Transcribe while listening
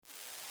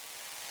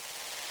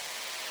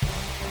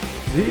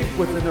Deep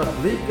within a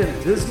bleak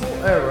and dismal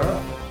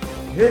era,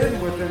 hidden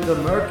within the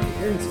murky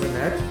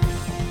internet,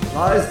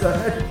 lies the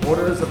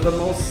headquarters of the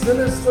most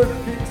sinister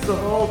geeks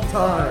of all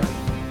time.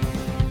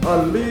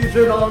 A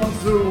Legion on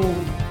Zoom.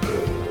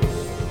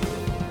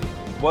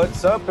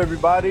 What's up,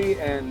 everybody?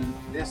 And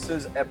this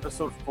is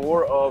episode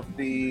 4 of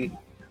the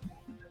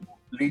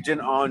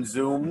Legion on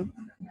Zoom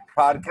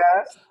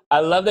podcast. I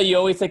love that you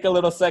always take a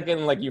little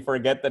second, like you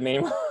forget the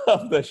name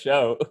of the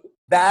show.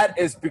 That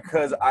is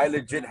because I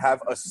legit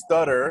have a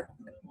stutter,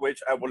 which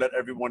I will let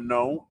everyone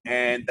know,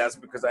 and that's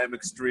because I am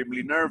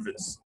extremely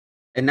nervous.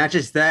 And not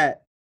just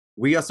that,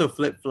 we also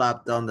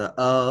flip-flopped on the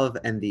of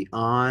and the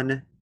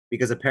on,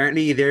 because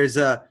apparently there's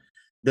the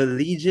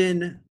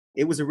Legion.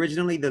 It was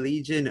originally the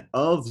Legion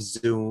of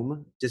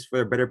Zoom, just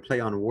for a better play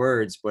on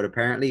words, but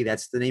apparently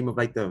that's the name of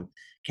like the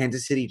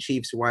Kansas City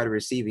Chiefs wide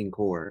receiving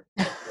core.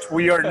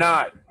 We are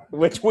not.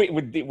 Which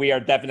we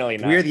are definitely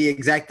not. We're the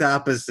exact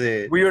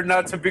opposite. We are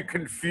not to be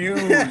confused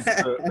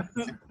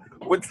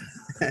with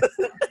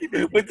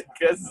the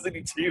Kansas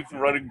City Chiefs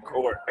running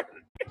core.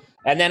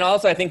 And then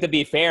also, I think to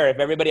be fair, if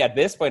everybody at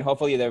this point,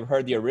 hopefully they've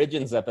heard the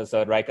Origins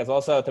episode, right? Because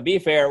also, to be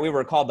fair, we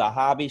were called the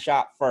Hobby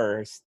Shop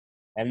first,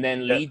 and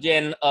then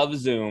Legion of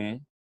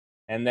Zoom,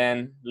 and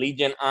then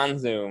Legion on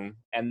Zoom,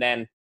 and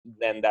then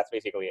that's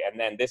basically it. And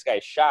then this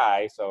guy's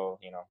shy, so,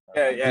 you know.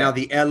 Yeah. Now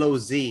the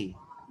LOZ.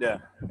 Yeah,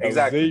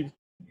 exactly.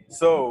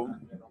 So,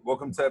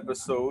 welcome to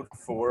episode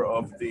 4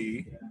 of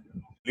the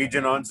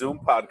Legion on Zoom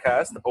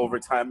podcast. Over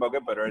time, I'll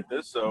get better at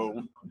this,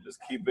 so just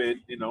keep it,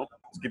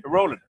 just keep it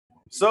rolling.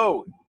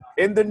 So,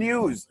 in the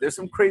news, there's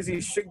some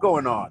crazy shit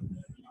going on.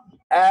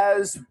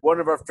 As one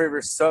of our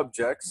favorite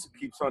subjects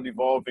keeps on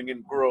evolving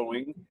and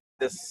growing,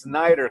 the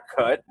Snyder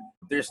Cut,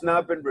 there's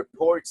now been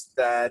reports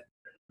that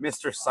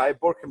Mr.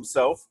 Cyborg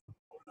himself,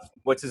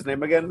 what's his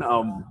name again?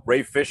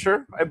 Ray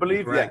Fisher, I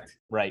believe? Correct. Yeah.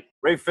 Right.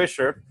 Ray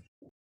Fisher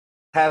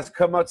has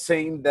come out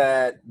saying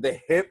that the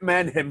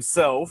hitman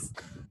himself,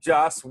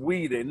 Joss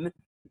Whedon,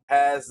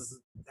 has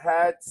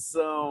had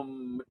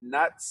some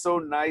not so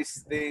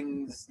nice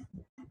things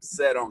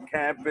said on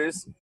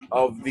campus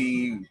of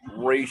the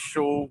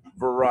racial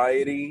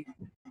variety.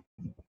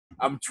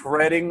 I'm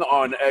treading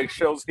on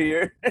eggshells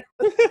here.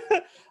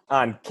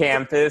 On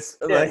campus.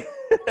 Yeah.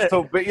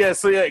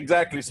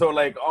 Exactly. So,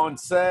 like, on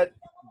set,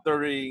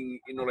 during,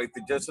 like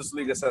the Justice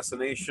League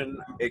assassination,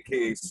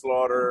 aka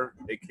slaughter,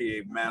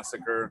 aka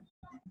massacre,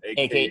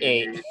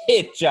 AKA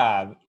hit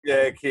job. Yeah,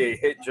 aka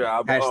hit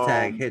job.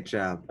 Hashtag hit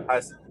job.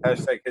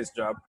 Hashtag his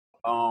job.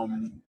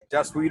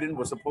 Joss Whedon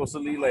was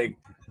supposedly like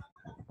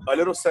a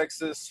little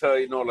sexist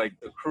to, like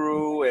the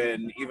crew,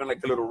 and even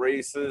like a little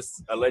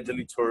racist,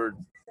 allegedly toward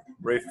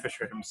Ray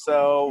Fisher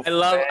himself.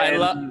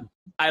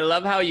 I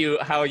love how you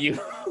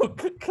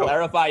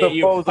clarify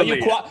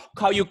it.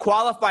 How you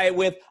qualify it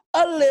with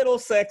a little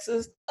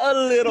sexist, a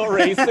little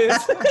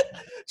racist,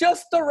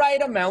 just the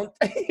right amount.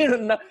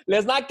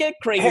 Let's not get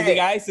crazy,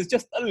 guys. It's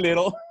just a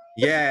little.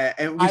 Yeah,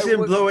 and we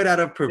shouldn't blow it out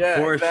of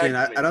proportion. Yeah,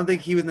 exactly. I don't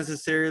think he was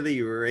necessarily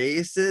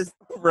racist.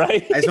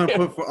 Right. I just want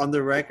to put on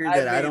the record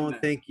that I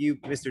don't think you,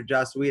 Mr.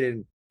 Joss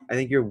Whedon, I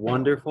think you're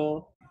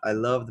wonderful. I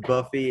loved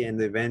Buffy and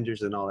the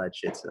Avengers and all that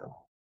shit, so.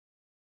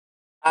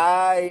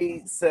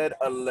 I said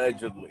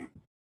allegedly.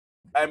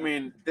 I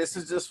mean, this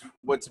is just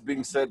what's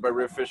being said by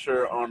Ray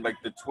Fisher on like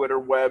the Twitter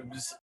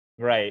webs.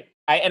 Right.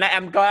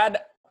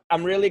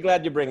 I'm really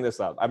glad you bring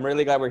this up. I'm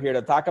really glad we're here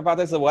to talk about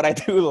this. And what I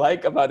do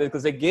like about it,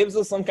 because it gives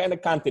us some kind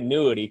of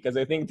continuity, because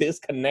I think this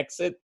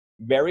connects it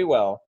very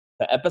well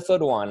to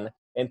episode 1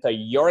 and to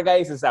your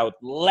guys'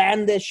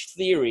 outlandish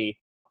theory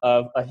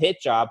of a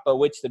hit job, but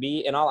which, to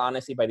be in all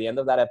honesty, by the end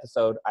of that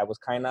episode, I was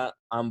kind of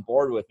on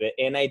board with it.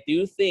 And I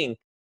do think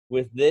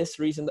with this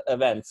recent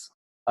events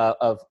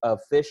of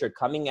Fisher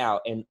coming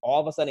out and all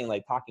of a sudden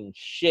like talking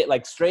shit,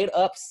 like straight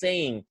up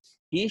saying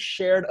he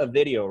shared a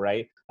video,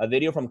 right? A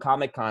video from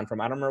Comic-Con from,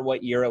 I don't remember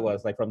what year it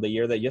was, like from the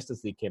year that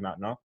Justice League came out,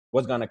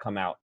 was going to come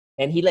out.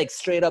 And he like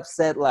straight up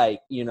said like,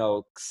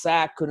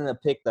 Zack couldn't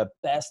have picked the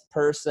best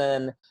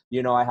person.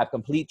 I have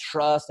complete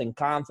trust and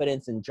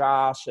confidence in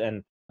Josh.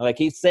 And like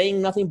he's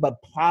saying nothing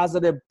but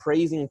positive,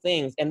 praising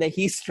things. And then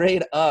he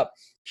straight up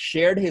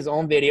shared his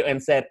own video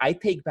and said, I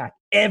take back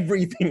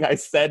everything I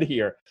said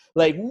here.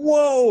 Like,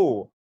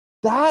 whoa,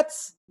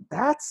 that's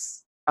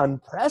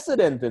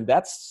unprecedented.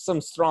 That's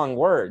some strong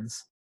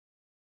words.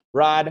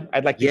 Rod,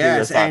 I'd like to hear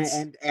your thoughts.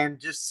 And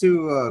just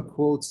to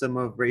quote some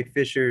of Ray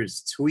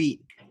Fisher's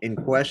tweet in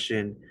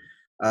question,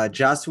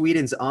 Joss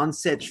Whedon's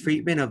on-set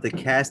treatment of the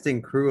cast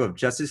and crew of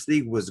Justice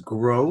League was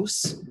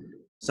gross.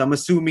 So I'm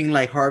assuming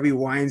like Harvey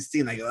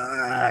Weinstein, like,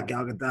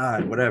 Gal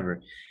Gadot,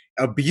 whatever.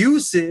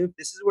 Abusive.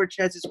 This is where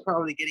Chaz is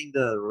probably getting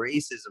the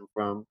racism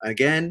from.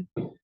 Again,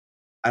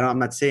 I'm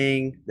not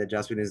saying that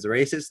Joss Whedon is the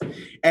racist.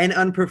 And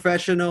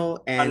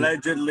unprofessional and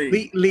allegedly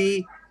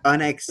completely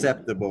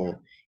unacceptable.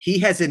 He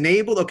has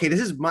enabled. Okay,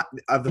 this is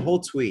of the whole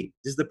tweet.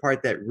 This is the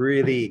part that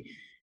really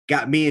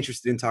got me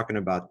interested in talking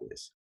about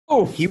this.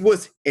 Oh, he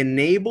was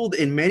enabled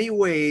in many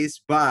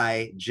ways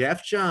by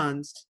Jeff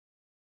Johns,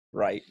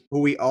 right? Who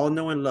we all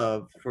know and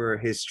love for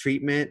his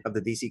treatment of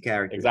the DC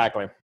characters.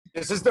 Exactly.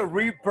 This is the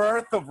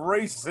rebirth of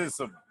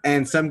racism.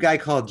 And some guy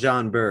called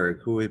John Berg,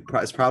 who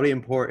is probably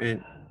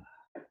important.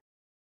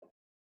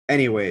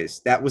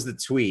 Anyways, that was the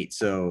tweet.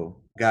 So,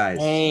 guys.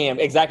 Damn,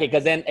 exactly.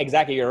 Because then,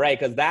 exactly, you're right.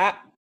 Because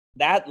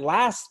that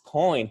last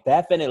point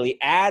definitely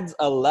adds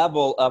a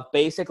level of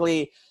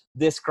basically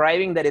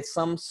describing that it's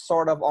some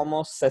sort of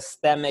almost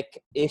systemic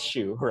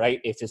issue, right?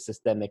 It's a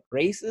systemic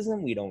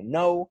racism. We don't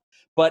know.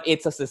 But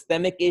it's a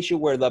systemic issue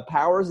where the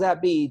powers that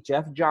be,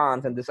 Jeff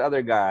Johns and this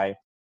other guy,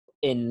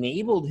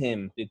 enabled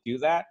him to do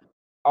that.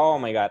 Oh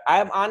my God.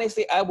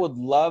 I would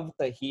love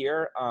to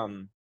hear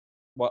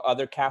what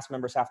other cast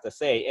members have to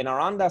say. And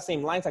around that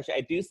same lines, actually,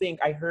 I do think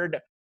I heard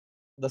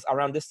this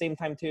around this same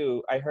time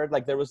too. I heard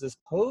like there was this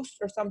post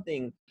or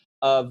something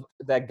of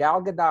that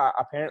Gal Gadot.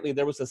 Apparently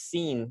there was a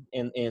scene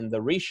in the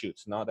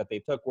reshoots, that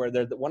they took where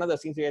there's one of the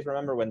scenes you guys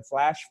remember when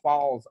Flash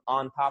falls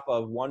on top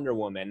of Wonder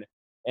Woman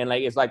and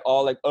like it's like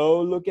all like, oh,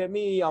 look at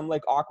me, I'm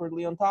like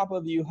awkwardly on top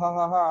of you, ha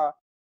ha ha.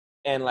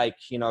 And like,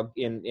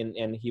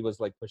 and he was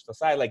like pushed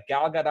aside. Like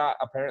Gal Gadot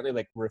apparently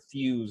like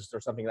refused or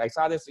something. I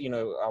saw this,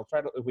 I'll try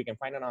to, if we can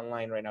find it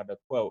online right now, the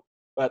quote.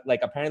 But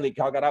like apparently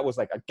Gal Gadot was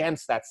like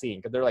against that scene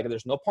because they're like,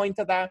 there's no point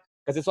to that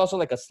because it's also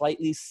like a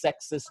slightly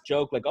sexist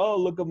joke. Like, oh,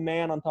 look, a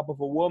man on top of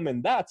a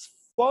woman. That's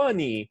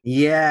funny.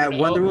 Yeah,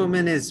 Wonder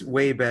Woman is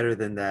way better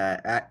than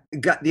that.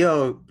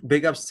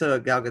 Big ups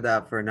to Gal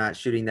Gadot for not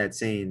shooting that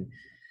scene.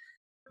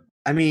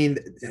 I mean,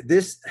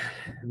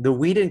 the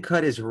Whedon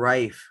cut is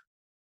rife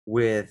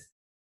with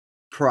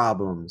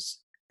problems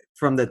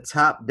from the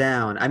top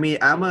down. I mean,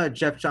 I'm a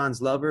Jeff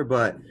Johns lover,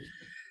 but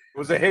it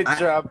was a hit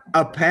job.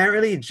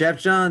 Apparently, Jeff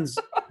Johns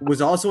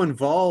was also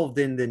involved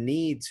in the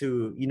need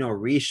to,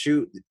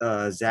 reshoot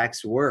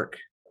Zack's work.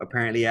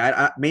 Apparently,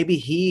 maybe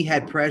he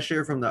had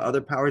pressure from the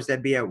other powers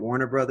that be at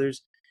Warner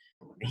Brothers.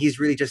 He's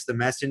really just the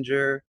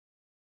messenger.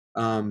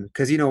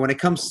 Because when it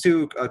comes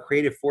to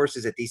creative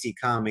forces at DC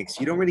Comics,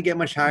 you don't really get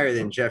much higher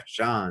than Jeff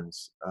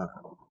Johns.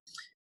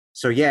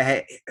 So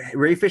yeah,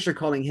 Ray Fisher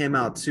calling him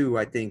out too.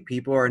 I think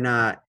people are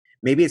not.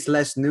 Maybe it's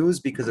less news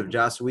because of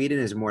Joss Whedon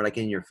is more like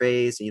in your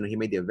face. And, he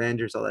made the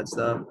Avengers, all that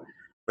stuff.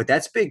 But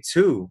that's big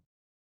too.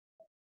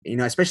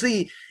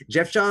 Especially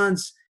Jeff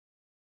Johns.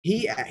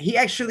 He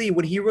actually,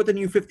 when he wrote the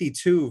New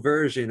 52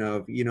 version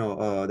of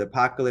the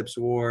Apocalypse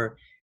War,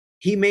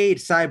 he made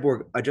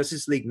Cyborg a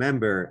Justice League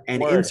member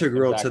and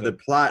integral to the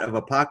plot of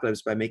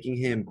Apocalypse by making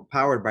him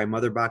powered by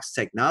Mother Box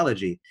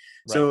technology.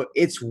 Right. So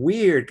it's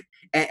weird.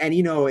 And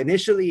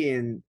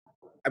initially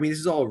this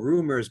is all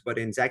rumors, but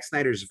in Zack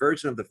Snyder's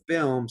version of the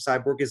film,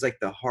 Cyborg is like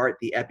the heart,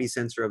 the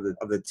epicenter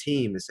of the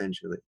team,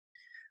 essentially.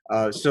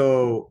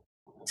 So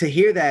to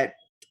hear that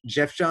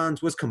Jeff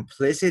Johns was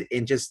complicit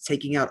in just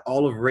taking out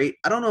all of Ray,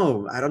 I don't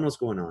know what's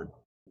going on.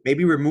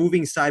 Maybe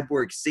removing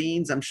Cyborg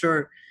scenes. I'm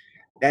sure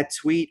that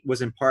tweet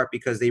was in part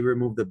because they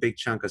removed a big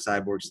chunk of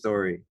Cyborg's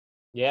story.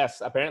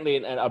 Yes, apparently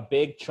a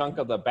big chunk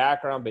of the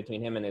background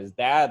between him and his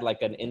dad,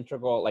 like an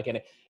integral, like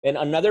and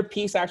another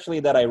piece actually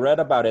that I read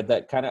about it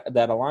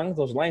that along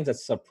those lines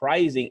that's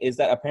surprising is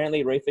that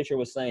apparently Ray Fisher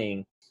was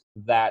saying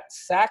that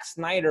Zack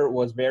Snyder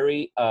was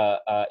very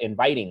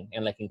inviting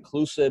and like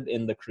inclusive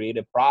in the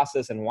creative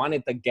process and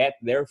wanted to get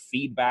their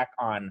feedback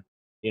on,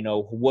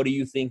 what do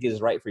you think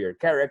is right for your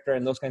character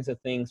and those kinds of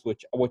things,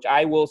 which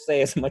I will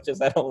say, as much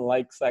as I don't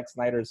like Zack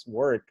Snyder's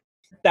work,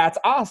 that's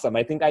awesome.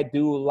 I think I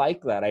do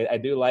like that. I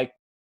do like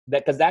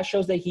that because that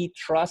shows that he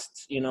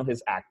trusts,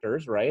 his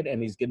actors, right?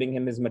 And he's giving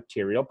him his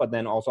material, but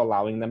then also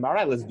allowing them, all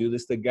right, let's do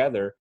this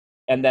together.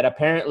 And that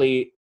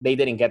apparently they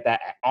didn't get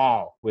that at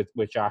all with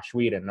Joss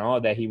Whedon,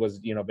 that he was,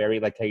 very,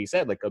 like how you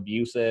said, like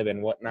abusive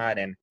and whatnot.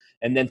 And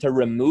then to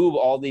remove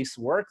all these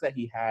work that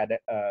he had,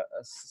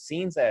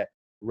 scenes that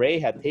Ray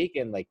had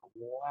taken, like,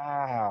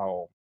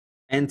 wow.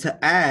 And to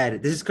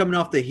add, this is coming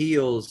off the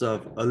heels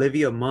of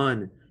Olivia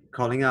Munn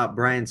calling out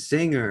Bryan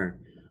Singer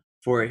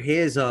for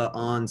his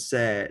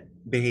on-set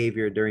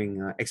behavior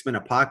during X-Men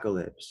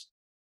Apocalypse.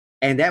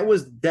 And that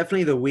was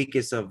definitely the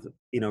weakest of,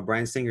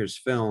 Bryan Singer's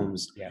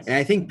films. Yes. And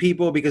I think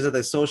people, because of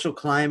the social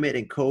climate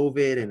and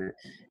COVID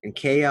and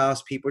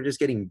chaos, people are just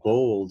getting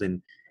bold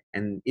and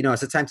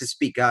it's a time to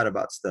speak out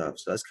about stuff.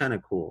 So that's kind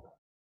of cool.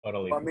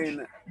 Totally. I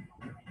mean,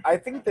 I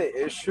think the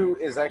issue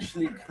is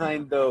actually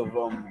kind of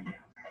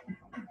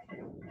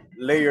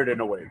layered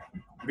in a way.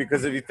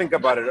 Because if you think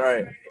about it, all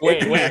right.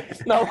 Wait,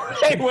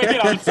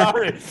 I'm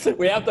sorry.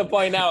 We have to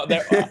point out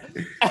that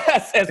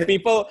as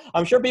people,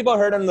 I'm sure people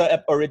heard in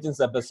the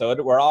Origins episode,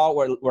 we're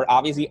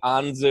obviously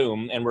on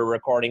Zoom and we're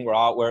recording.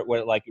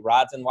 We're like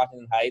Rod's in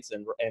Washington Heights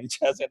and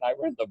Chess and I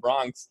were in the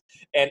Bronx.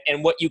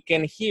 And what you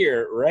can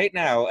hear right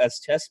now as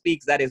Chess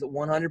speaks, that is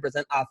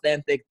 100%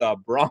 authentic, the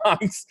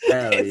Bronx.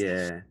 Hell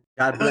yeah.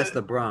 God bless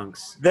the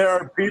Bronx. There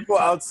are people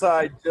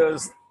outside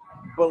just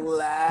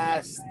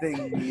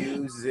blasting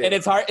music, and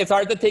it's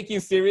hard to take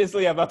you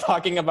seriously about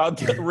talking about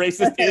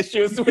racist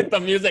issues with the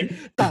music.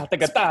 If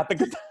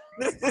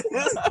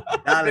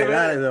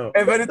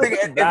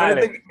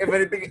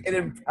anything, it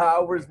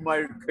empowers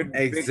my conviction.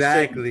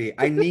 Exactly.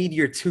 I need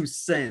your 2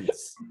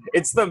 cents.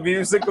 It's the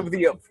music of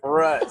the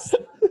oppressed.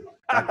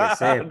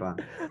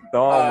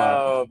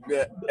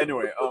 Yeah,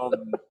 anyway, all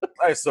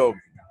right, so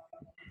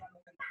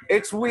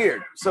it's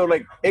weird. So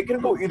like it can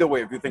go either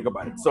way if you think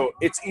about it. So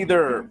it's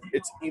either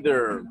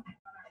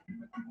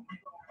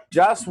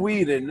Joss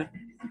Whedon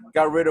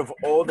got rid of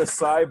all the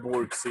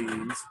cyborg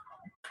scenes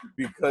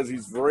because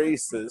he's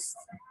racist,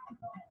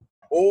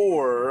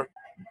 or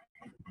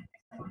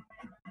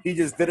he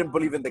just didn't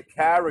believe in the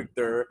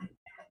character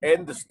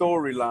and the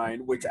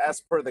storyline, which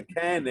as per the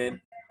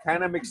canon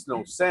kind of makes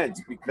no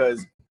sense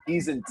because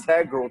he's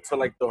integral to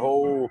like the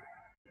whole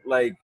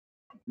like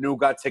New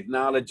God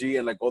technology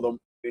and like all the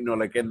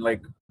like and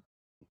like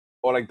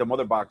all like the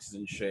mother boxes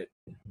and shit.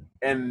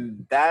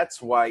 And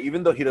that's why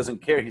even though he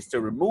doesn't care, he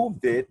still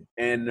removed it,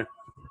 and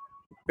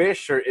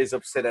Fisher is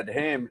upset at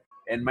him,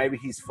 and maybe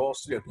he's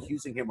falsely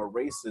accusing him of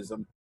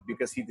racism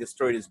because he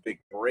destroyed his big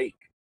break.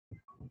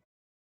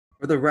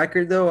 For the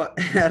record, though,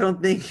 I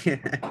don't think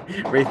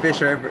Ray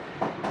Fisher ever.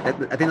 I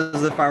think those are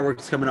the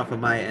fireworks coming off of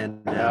my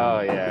end.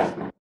 Oh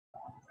yeah.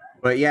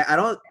 But yeah, I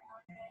don't.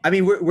 I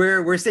mean,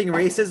 we're saying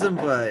racism,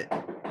 but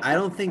I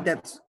don't think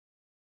that's.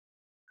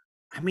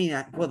 I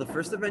mean, well, the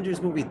first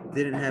Avengers movie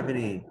didn't have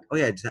any. Oh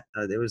yeah,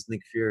 there was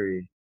Nick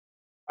Fury.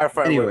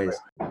 Anyways,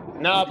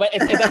 no, but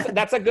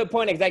that's a good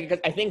point, exactly,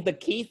 because I think the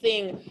key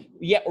thing,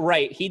 yeah,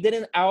 right, he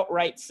didn't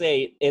outright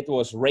say it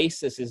was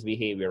racist, his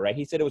behavior, right?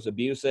 He said it was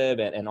abusive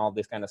and all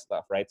this kind of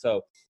stuff, right?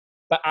 So,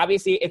 but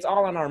obviously it's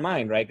all on our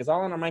mind, right? It's all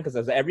on our mind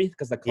because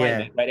the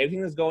climate, right?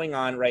 Everything that's going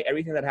on, right?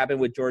 Everything that happened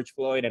with George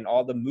Floyd and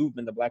all the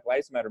movement, the Black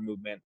Lives Matter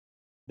movement,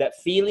 that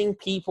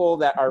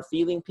people are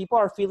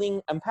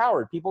feeling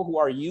empowered. People who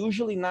are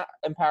usually not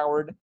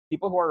empowered,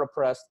 people who are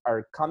oppressed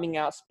are coming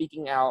out,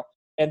 speaking out.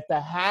 And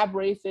to have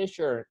Ray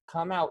Fisher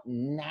come out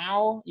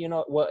now,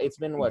 it's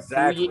been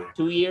exactly.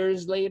 2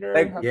 years later.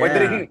 Like,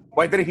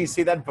 why didn't he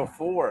see that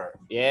before?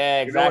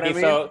 Yeah, exactly. You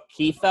know what I mean? So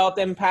he felt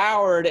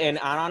empowered, and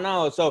I don't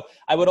know. So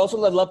I would also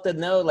love to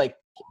know, like,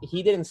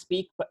 he didn't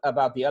speak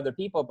about the other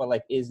people, but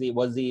like,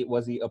 was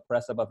he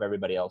oppressive of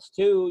everybody else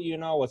too?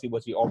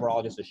 Was he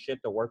overall just a shit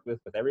to work with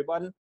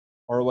everyone?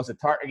 Or was it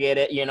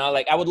targeted?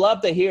 Like, I would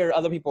love to hear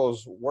other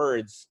people's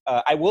words.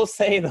 I will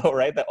say though,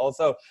 right, that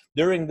also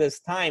during this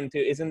time too,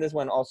 isn't this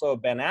when also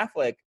Ben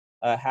Affleck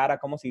had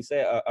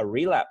a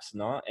relapse,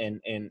 no,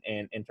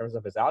 in terms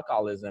of his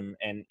alcoholism,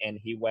 and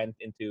he went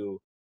into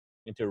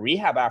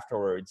rehab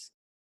afterwards.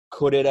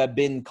 Could it have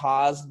been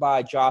caused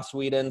by Joss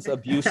Whedon's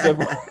abusive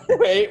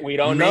way? We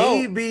don't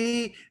know.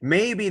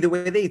 Maybe the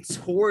way they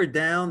tore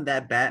down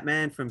that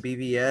Batman from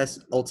BVS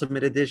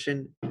Ultimate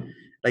Edition.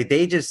 Like,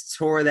 they just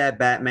tore that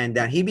Batman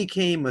down. He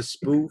became a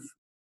spoof.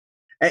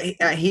 I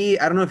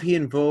don't know if he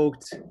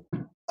invoked,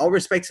 all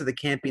respect to the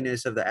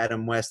campiness of the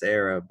Adam West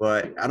era,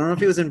 but I don't know if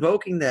he was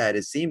invoking that.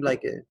 It seemed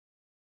like it.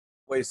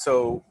 Wait,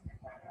 so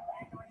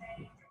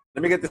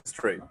let me get this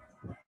straight.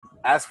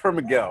 As per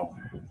Miguel,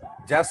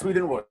 Joss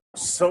Whedon was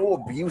so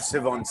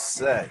abusive on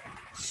set.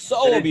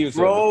 So abusive.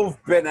 It drove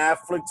Ben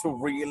Affleck to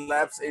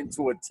relapse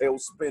into a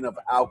tailspin of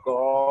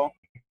alcohol.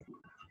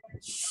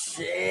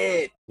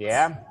 Shit.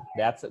 Yeah,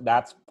 that's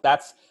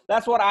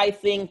what I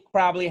think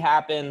probably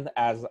happened.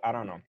 As I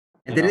don't know.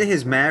 And didn't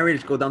his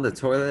marriage go down the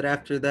toilet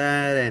after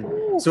that?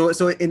 And so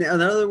in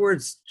other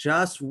words,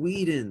 Joss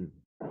Whedon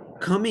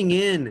coming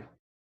in.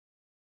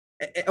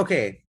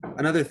 Okay,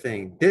 another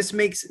thing. This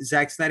makes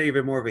Zack Snyder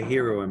even more of a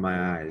hero in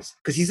my eyes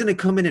because he's gonna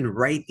come in and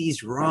right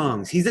these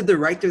wrongs. He's the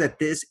director that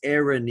this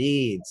era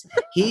needs.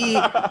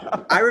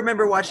 I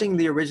remember watching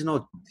the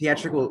original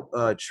theatrical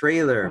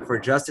trailer for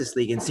Justice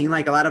League and seeing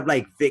like a lot of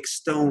like Vic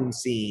Stone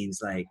scenes,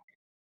 like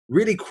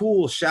really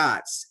cool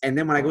shots. And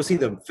then when I go see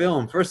the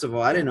film, first of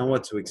all, I didn't know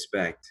what to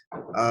expect.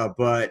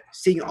 But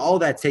seeing all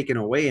that taken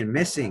away and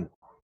missing.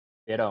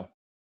 You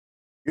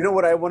know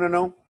what I want to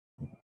know?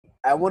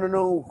 I want to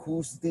know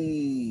who's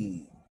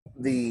the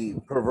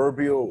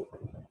proverbial,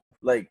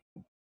 like,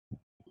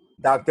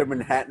 Dr.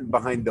 Manhattan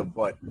behind the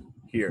butt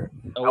here.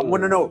 I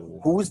want to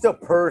know who's the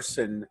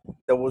person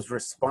that was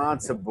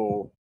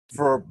responsible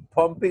for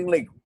pumping,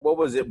 like, what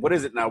was it? What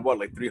is it now? What,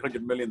 like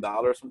 $300 million?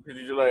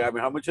 Something like, I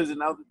mean, how much is it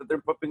now that they're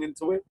pumping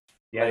into it?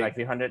 Yeah, like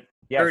 300.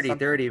 Yeah,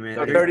 30 million.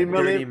 So 30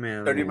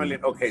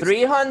 million. Okay.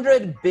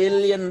 $300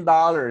 billion.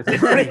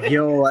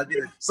 Yo,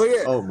 so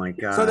yeah. Oh my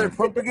god. So they're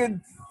pumping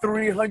in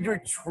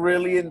 $300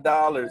 trillion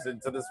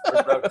into this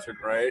production,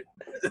 right?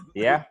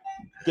 Yeah.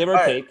 Give or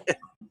take.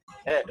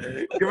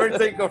 Give or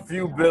take a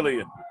few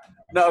billion.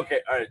 No, okay,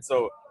 all right.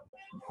 So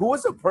who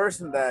was the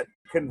person that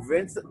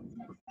convinced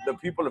the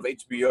people of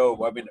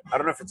HBO? I mean, I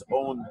don't know if it's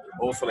owned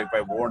also like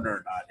by Warner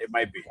or not. It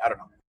might be. I don't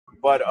know.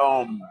 But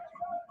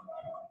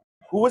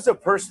who was the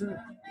person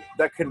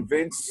that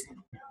convinced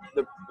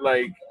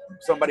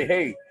somebody,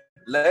 hey,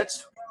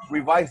 let's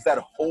revise that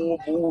whole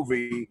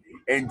movie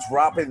and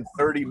drop in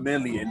 30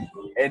 million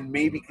and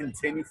maybe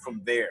continue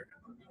from there?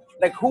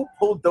 Like, who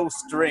pulled those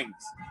strings?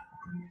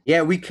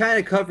 Yeah, we kind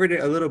of covered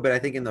it a little bit, I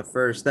think, in the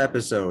first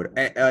episode.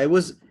 It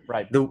was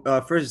right.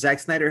 The first Zack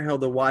Snyder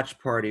held a watch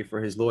party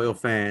for his loyal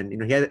fan.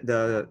 He had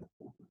the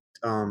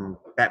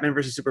Batman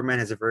versus Superman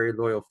has a very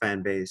loyal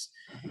fan base.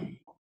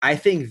 I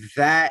think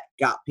that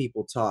got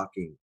people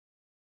talking,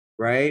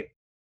 right?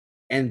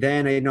 And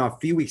then a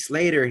few weeks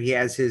later, he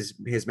has his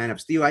Man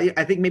of Steel.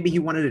 I think maybe he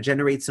wanted to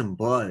generate some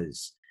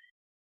buzz,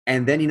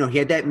 and then he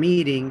had that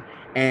meeting,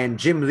 and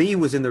Jim Lee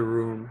was in the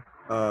room,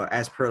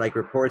 as per like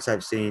reports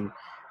I've seen,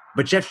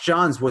 but Jeff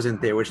Johns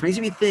wasn't there, which makes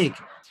me think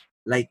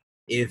like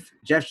if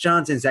Jeff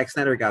Johns and Zack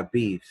Snyder got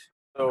beef,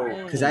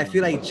 because I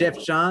feel like Jeff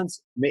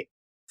Johns,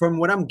 from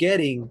what I'm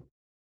getting,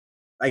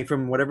 like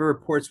from whatever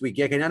reports we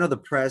get, and I know the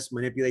press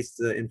manipulates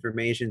the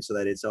information so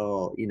that it's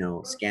all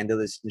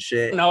scandalous and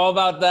shit. Know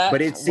about that?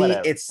 But it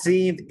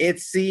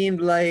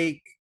seemed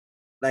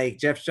like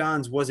Jeff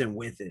Johns wasn't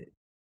with it,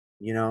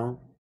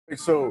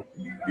 So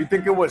you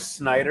think it was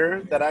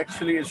Snyder that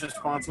actually is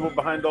responsible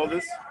behind all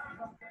this?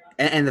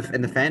 And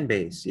the fan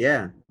base,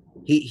 yeah.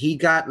 He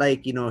got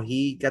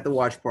he got the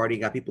watch party,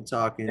 got people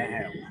talking.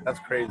 Damn, that's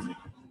crazy.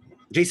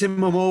 Jason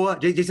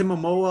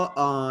Momoa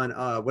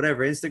on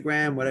whatever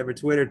Instagram, whatever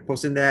Twitter,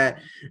 posting that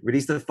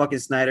release the fucking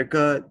Snyder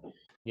cut.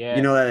 Yeah,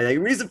 like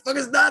release the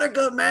fucking Snyder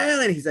cut,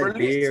 man. And he's like,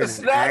 release the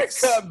Snyder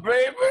cut,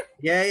 baby.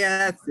 Yeah,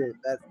 that's it.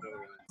 That's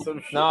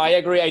no, I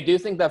agree. I do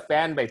think the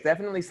fan base,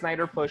 definitely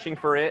Snyder pushing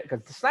for it,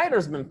 because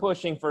Snyder's been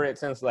pushing for it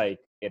since like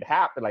it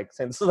happened, like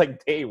since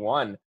like day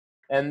one.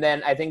 And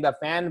then I think the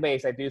fan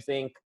base, I do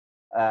think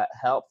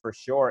help for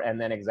sure. And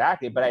then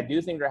exactly, but I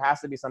do think there has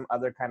to be some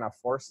other kind of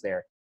force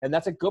there. And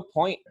that's a good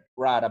point,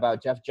 Rod,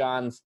 about Jeff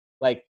Johns.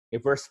 Like,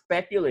 if we're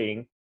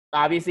speculating,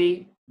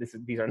 obviously,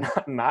 these are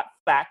not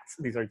facts.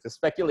 These are just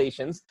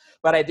speculations.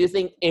 But I do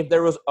think if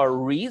there was a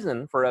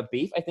reason for a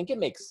beef, I think it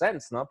makes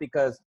sense, no?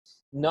 Because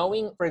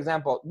knowing, for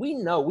example, we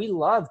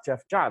love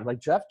Jeff Johns. Like,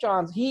 Jeff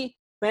Johns,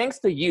 thanks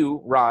to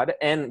you, Rod,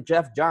 and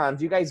Jeff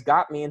Johns, you guys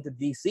got me into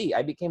DC.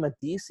 I became a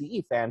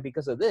DCE fan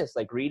because of this.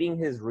 Like, reading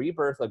his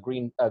Rebirth of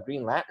Green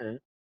Lantern,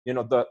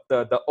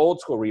 the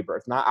old school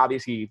Rebirth, not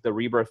obviously the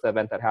Rebirth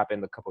event that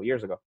happened a couple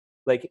years ago.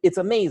 Like, it's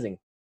amazing.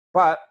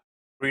 But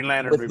Green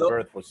Lantern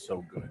Rebirth was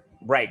so good.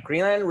 Right,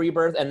 Green Lantern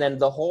Rebirth, and then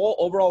the whole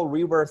overall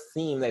Rebirth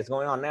theme that's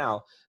going on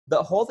now.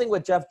 The whole thing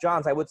with Jeff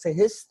Johns, I would say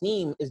his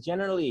theme is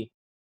generally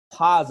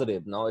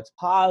positive. No, it's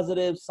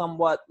positive,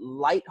 somewhat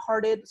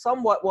lighthearted,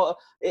 somewhat. Well,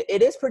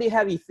 it is pretty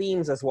heavy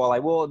themes as well. I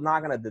will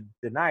not gonna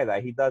deny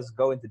that he does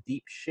go into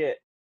deep shit,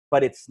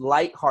 but it's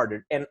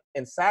lighthearted. And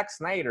Zack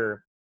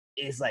Snyder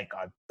is like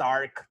a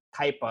dark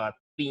type of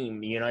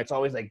theme, it's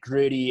always like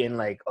gritty and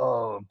like,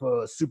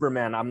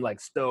 Superman, I'm like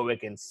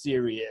stoic and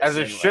serious, as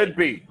it should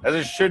be.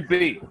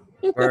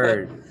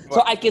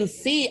 So I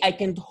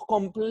can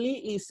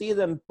completely see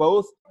them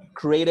both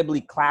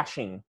creatively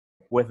clashing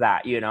with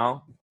that.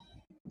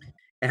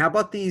 And how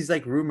about these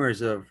like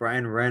rumors of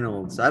Ryan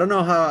Reynolds? I don't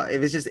know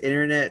if it's just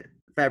internet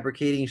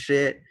fabricating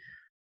shit,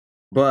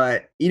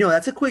 but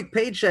that's a quick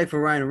paycheck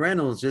for Ryan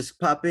Reynolds. Just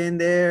pop in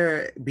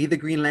there, be the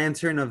Green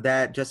Lantern of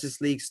that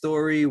Justice League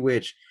story,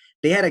 which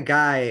they had a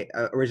guy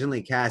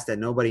originally cast that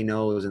nobody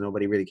knows and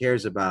nobody really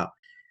cares about.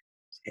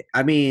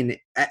 I mean,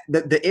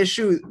 the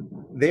issue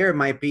there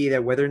might be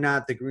that whether or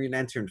not the Green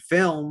Lantern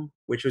film,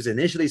 which was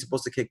initially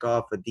supposed to kick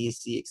off a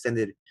DC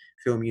extended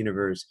film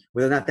universe,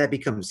 whether or not that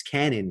becomes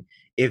canon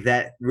if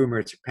that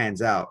rumor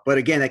pans out. But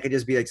again, that could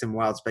just be like some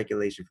wild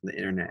speculation from the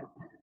internet.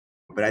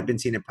 But I've been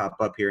seeing it pop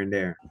up here and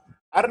there.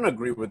 I don't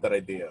agree with that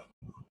idea.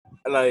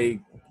 Like,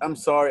 I'm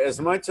sorry, as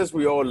much as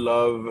we all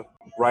love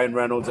Ryan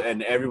Reynolds,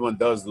 and everyone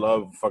does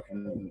love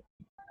fucking...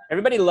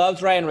 Everybody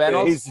loves Ryan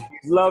Reynolds. Yeah,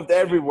 he's loved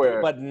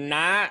everywhere. But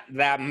not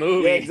that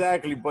movie. Yeah,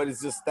 exactly. But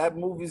it's just, that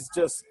movie's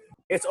just...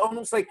 It's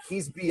almost like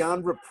he's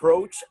beyond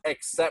reproach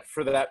except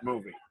for that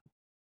movie.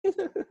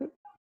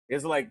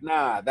 It's like,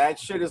 nah, that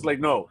shit is like,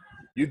 no,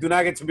 you do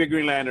not get to be a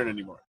Green Lantern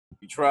anymore.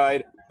 You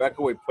tried, back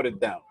away, put it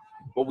down.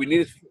 What we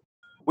need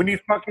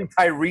fucking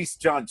Tyrese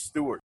John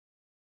Stewart.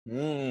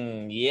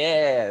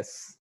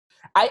 Yes.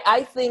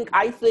 I think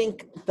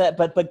that,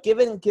 but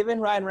given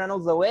Ryan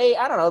Reynolds the way,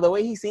 I don't know, the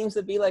way he seems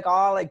to be like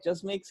all like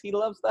he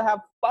loves to have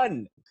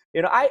fun.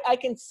 I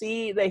can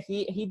see that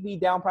he'd be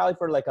down probably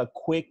for like a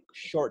quick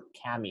short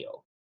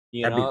cameo.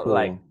 That'd be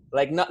cool.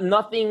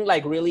 Nothing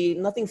like really,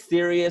 nothing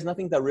serious,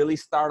 nothing to really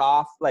start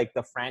off like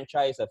the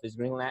franchise of his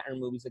Green Lantern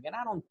movies again.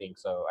 I don't think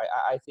so.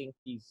 I think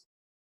he'd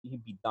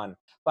be done.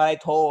 But I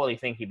totally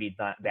think he'd be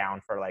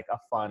down for like a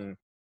fun,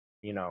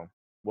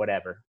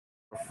 whatever.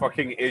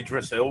 Fucking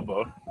Idris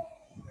Elba.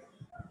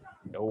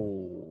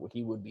 Oh,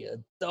 he would be a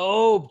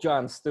dope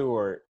Jon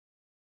Stewart.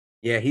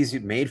 Yeah, he's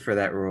made for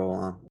that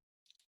role.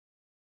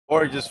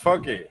 Or just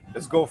fuck it.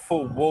 Let's go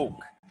full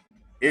woke.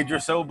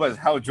 Idris Elba is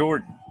Hal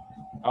Jordan.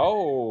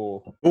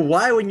 Oh. But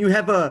why when you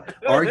have a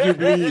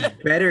arguably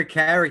better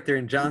character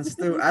in Jon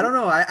Stewart? I don't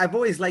know. I've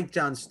always liked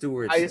Jon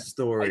Stewart's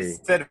story. I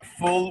said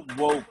full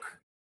woke.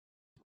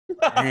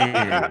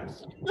 Man,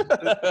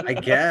 I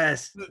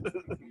guess.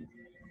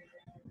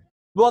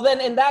 Well,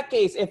 then in that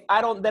case,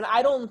 I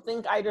don't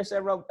think Idris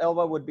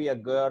Elba would be a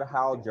good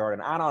Hal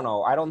Jordan. I don't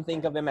know. I don't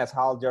think of him as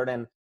Hal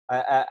Jordan.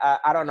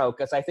 I don't know,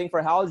 because I think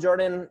for Hal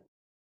Jordan,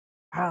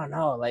 I don't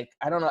know. Like,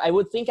 I don't know. I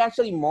would think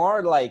actually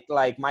more like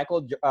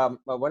Michael.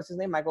 What is his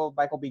name? Michael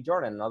B.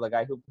 Jordan, the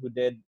guy who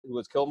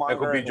was Killmonger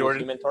Michael B. and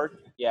Jordan? was Human Torch.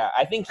 Yeah,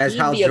 I think As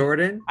Hal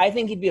Jordan. I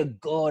think he'd be a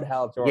good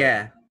Hal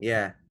Jordan.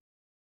 Yeah,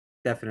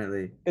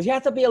 definitely. Because you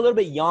have to be a little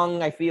bit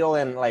young, I feel,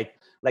 and like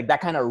that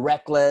kind of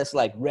reckless,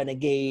 like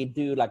renegade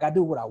dude. Like I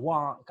do what I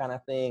want, kind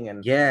of thing.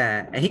 And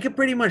yeah, and he could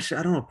pretty much,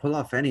 I don't know, pull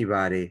off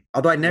anybody.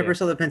 Although I never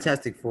saw the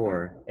Fantastic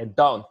Four. And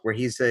don't where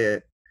he's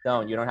you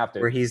don't have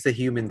to. Where he's the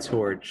Human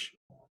Torch.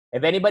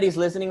 If anybody's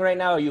listening right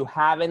now, you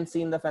haven't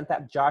seen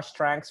the Josh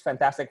Trank's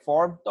Fantastic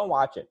Four, don't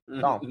watch it.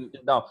 Don't.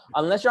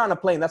 Unless you're on a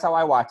plane. That's how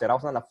I watch it. I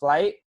was on a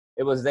flight.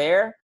 It was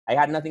there. I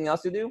had nothing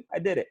else to do. I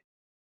did it.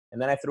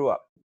 And then I threw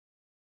up.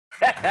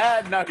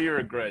 Now he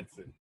regrets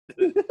it.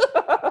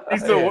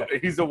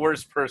 He's the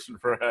worst person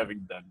for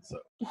having done so.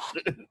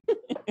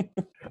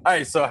 All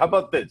right, so how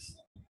about this?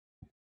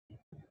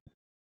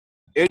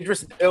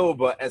 Idris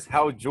Elba as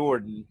Hal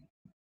Jordan,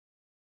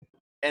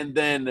 and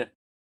then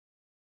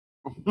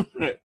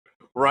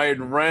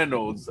Ryan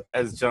Reynolds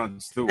as Jon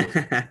Stewart.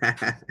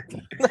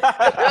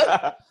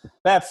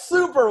 That's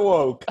super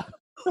woke.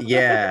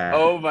 Yeah.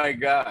 Oh my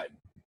God.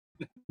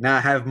 Now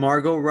have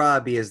Margot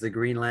Robbie as the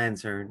Green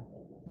Lantern.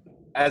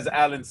 As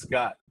Alan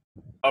Scott.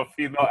 A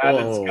female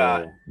Alan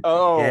Scott.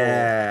 Oh.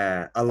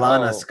 Yeah.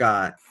 Alana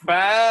Scott.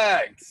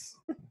 Facts.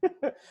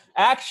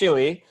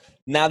 Actually,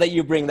 now that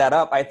you bring that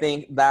up, I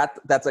think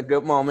that's a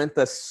good moment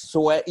to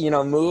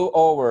move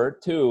over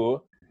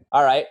to,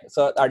 all right,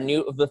 so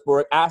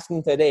we're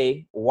asking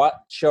today,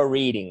 what you're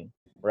reading,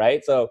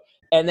 right? So,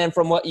 and then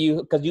from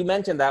because you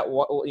mentioned that,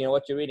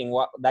 what you're reading,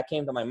 that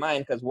came to my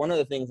mind, because one of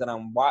the things that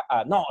I'm,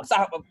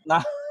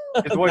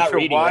 It's what you're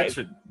reading,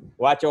 watching. Right?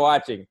 What you're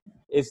watching.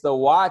 It's the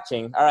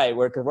watching. All right,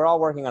 because we're all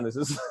working on this.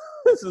 This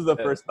is the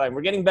first time.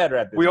 We're getting better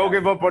at this. We all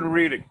give up on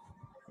reading.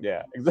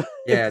 Yeah, exactly.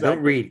 Yeah, don't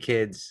read,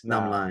 kids. No,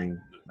 I'm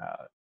lying. No.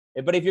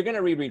 But if you're going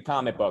to read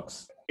comic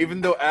books. Even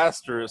though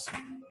asterisk,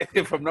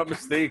 if I'm not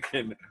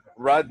mistaken,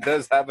 Rod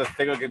does have a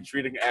thing against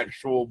reading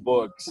actual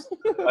books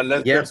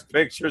unless there's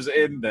pictures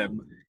in them,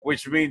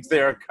 which means they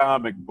are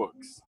comic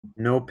books.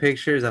 No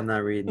pictures, I'm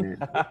not reading it.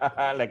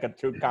 Like a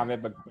true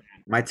comic book.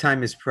 My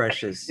time is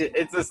precious.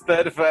 It's a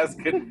steadfast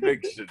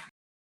conviction.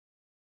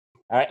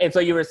 All right, and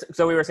we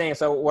were saying,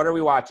 so what are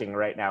we watching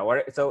right now?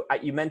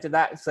 You mentioned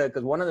that,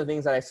 because one of the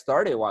things that I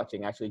started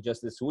watching actually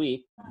just this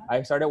week,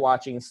 I started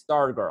watching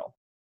Stargirl.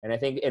 And I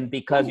think,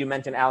 because you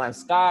mentioned Alan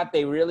Scott,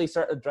 they really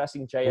start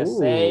addressing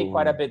JSA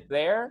quite a bit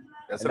there.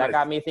 That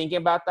got me thinking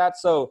about that.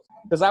 So,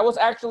 because I was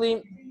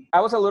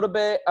a little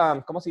bit,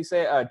 como se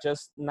dice,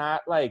 just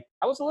not like,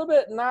 I was a little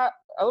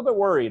bit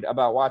worried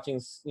about watching,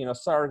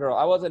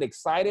 Stargirl. I wasn't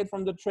excited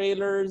from the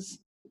trailers.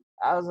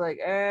 I was like,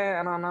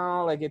 I don't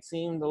know. Like, it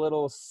seemed a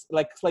little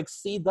like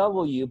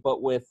CW,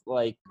 but with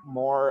like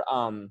more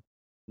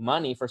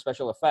money for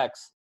special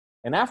effects.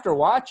 And after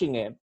watching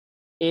it,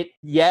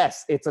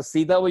 it's a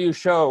CW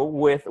show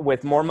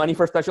with more money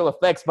for special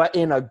effects, but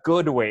in a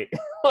good way.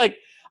 Like,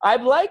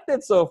 I've liked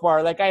it so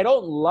far. Like, I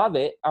don't love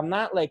it. I'm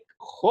not like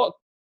hooked.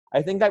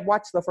 I think I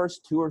watched the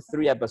first 2 or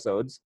 3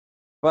 episodes,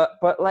 but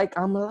like,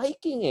 I'm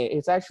liking it.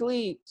 It's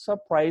actually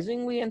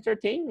surprisingly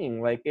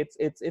entertaining. Like, it's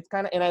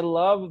kind of, and I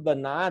love the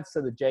nods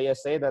to the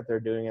JSA that they're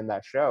doing in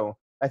that show.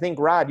 I think,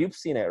 Rod, you've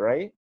seen it,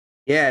 right?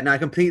 Yeah, no, I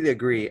completely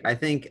agree. I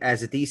think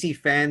as a DC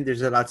fan,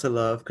 there's a lot to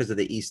love because of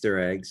the Easter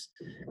eggs.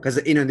 Because,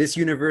 in this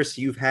universe,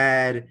 you've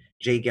had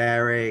Jay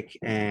Garrick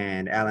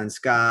and Alan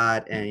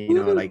Scott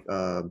and, like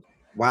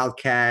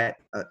Wildcat,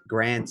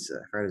 Grant.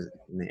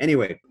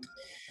 Anyway,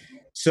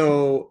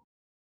 so,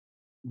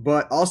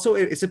 but also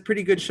it's a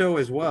pretty good show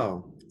as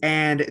well.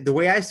 And the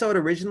way I saw it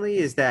originally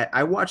is that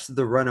I watched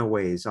The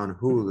Runaways on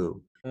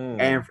Hulu.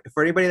 And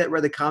for anybody that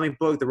read the comic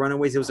book, The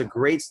Runaways, it was a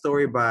great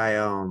story by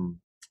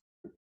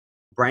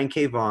Brian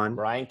K. Vaughan.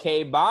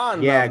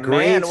 Yeah,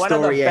 great story. One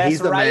of the best he's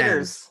the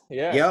writers. Man.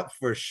 Yeah. Yep,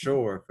 for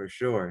sure.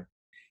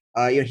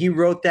 He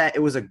wrote that.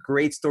 It was a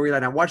great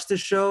storyline. I watched the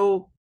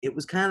show. It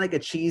was kind of like a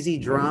cheesy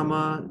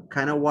drama,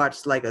 kind of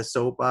watched like a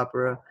soap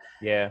opera.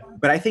 Yeah.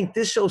 But I think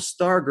this show,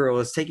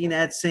 Stargirl, is taking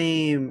that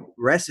same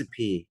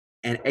recipe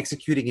and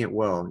executing it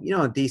well.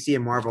 DC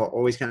and Marvel are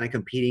always kind of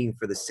competing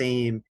for the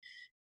same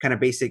kind of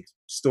basic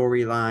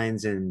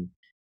storylines and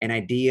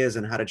ideas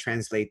on how to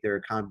translate their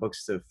comic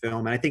books to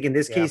film. And I think in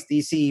this case,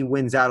 DC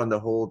wins out on the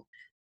whole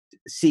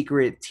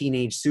secret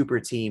teenage super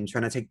team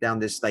trying to take down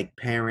this like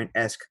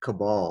parent-esque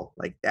cabal.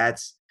 Like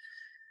that's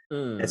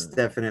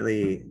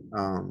definitely,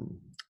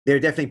 they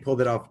definitely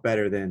pulled it off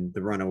better than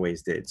The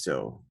Runaways did.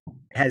 So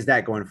it has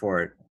that going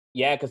for it.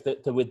 Yeah, because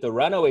with The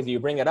Runaways, you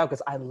bring it up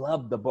because I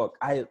love the book.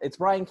 It's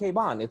Brian K.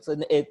 Vaughan.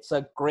 It's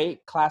a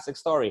great classic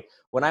story.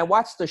 When I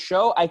watched the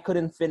show, I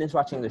couldn't finish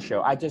watching the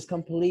show. I just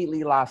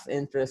completely lost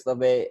interest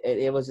of it.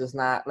 It was just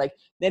not like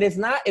it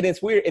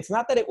is weird. It's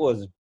not that it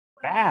was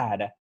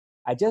bad.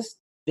 I just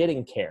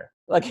didn't care.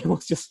 Like, it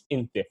was just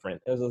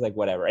indifferent. It was just like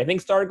whatever. I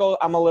think Stargirl,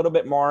 I'm a little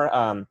bit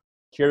more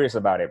curious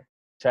about it.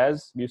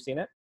 Ches, you seen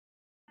it?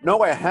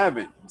 No, I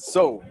haven't.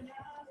 So,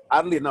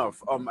 oddly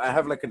enough, I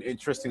have like an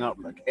interesting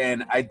outlook,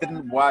 and I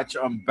didn't watch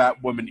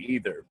Batwoman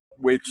either.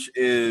 which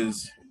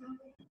is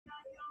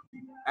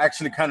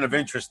actually kind of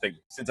interesting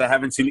since I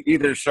haven't seen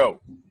either show.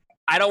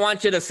 I don't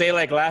want you to say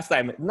like last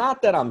time.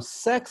 Not that I'm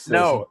sexist,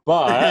 No,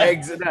 but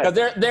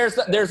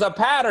there's a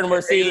pattern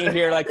we're seeing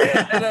here. Like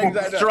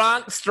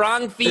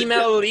strong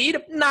female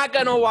lead. Not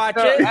gonna watch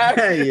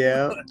it.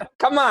 Yeah.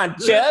 Come on,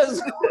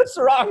 Ches. What's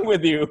wrong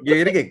with you? You're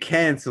gonna get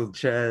canceled,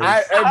 Ches.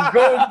 I'm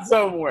going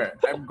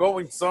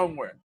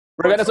somewhere.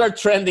 We're gonna start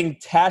trending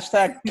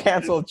hashtag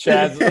cancel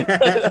Ches.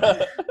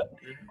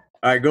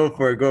 All right, go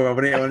for it. Go. I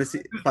want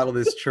to follow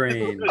this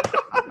train.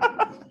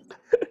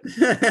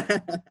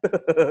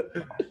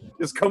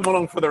 Just come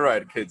along for the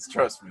ride, kids.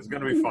 Trust me, it's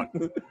gonna be fun.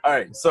 All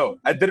right, so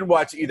I didn't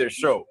watch either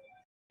show,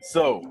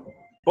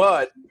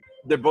 but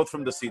they're both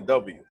from the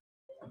CW.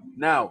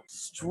 Now,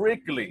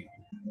 strictly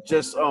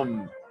just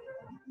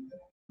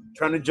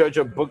trying to judge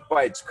a book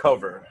by its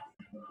cover,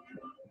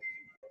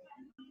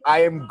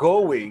 I am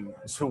going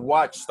to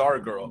watch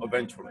Stargirl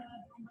eventually.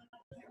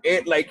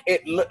 It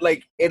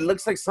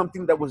looks like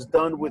something that was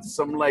done with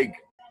some like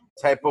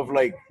type of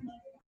like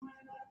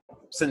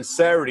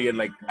sincerity and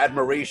like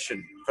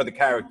admiration for the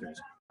characters.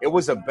 It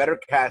was a better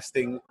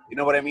casting, you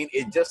know what I mean?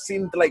 It just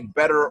seemed like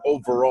better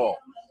overall,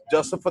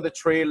 just for the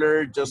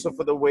trailer, just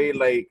for the way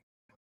like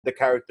the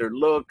character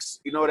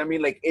looks, you know what I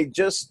mean? Like it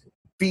just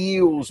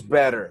feels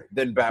better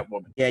than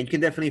Batwoman. Yeah, you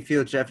can definitely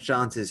feel Jeff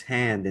Johns'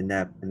 hand in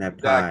that pie.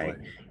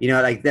 Exactly. You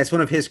know, like that's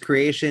one of his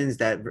creations.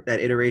 That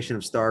iteration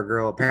of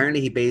Stargirl. Apparently,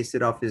 he based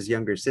it off his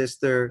younger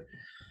sister,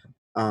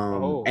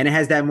 and it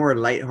has that more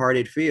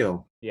lighthearted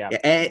feel. Yeah,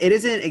 and it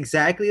isn't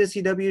exactly a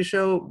CW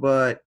show,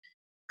 but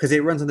because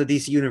it runs on the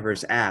DC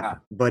Universe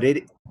app, but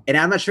and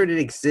I'm not sure that it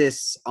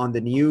exists on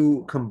the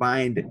new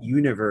combined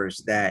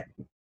universe that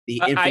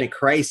the Infinite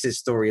Crisis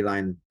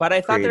storyline. But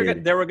I thought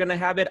they were gonna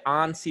have it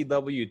on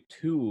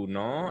CW2,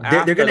 no?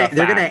 They're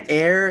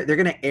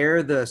gonna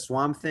air the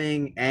Swamp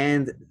Thing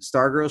and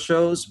Stargirl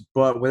shows,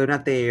 but whether or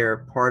not they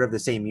are part of the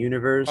same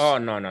universe. Oh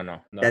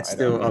no. That's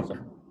still up. So.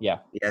 Yeah,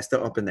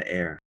 still up in the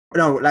air.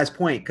 No, last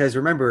point, because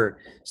remember,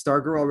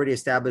 Stargirl already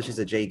establishes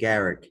a Jay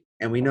Garrick,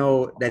 and we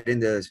know that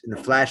in the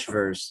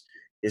Flashverse,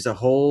 there's a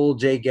whole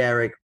Jay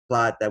Garrick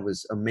plot that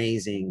was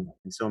amazing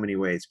in so many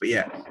ways. But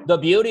yeah, the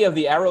beauty of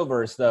the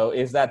Arrowverse, though,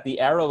 is that the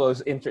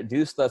Arrowverse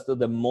introduced us to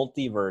the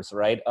multiverse,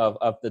 right, of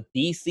the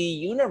DC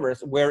universe,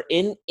 where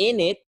in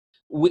it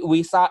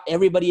we saw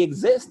everybody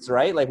exists,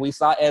 right? Like we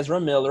saw Ezra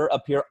Miller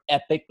appear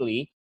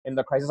epically in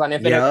the Crisis on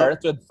Infinite Earth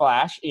with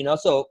Flash, you know,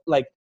 so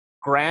like.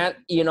 Grant,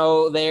 you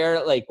know,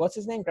 there, like, what's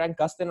his name? Grant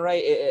Gustin,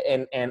 right?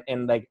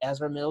 And like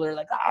Ezra Miller,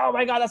 like, oh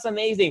my God, that's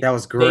amazing. That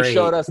was great. They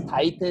showed us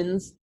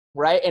Titans,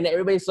 right? And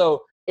everybody,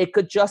 so it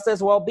could just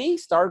as well be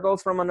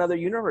Stargirl's from another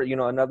universe, you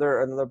know,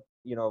 another,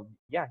 you know,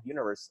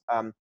 universe.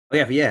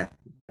 Yeah.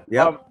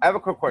 I have a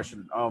quick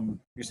question.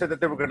 You said that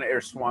they were going to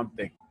air Swamp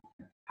Thing.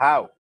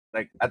 How?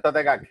 Like, I thought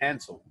that got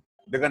canceled.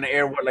 They're going to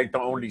air what, like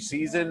the only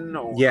season?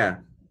 Or... Yeah.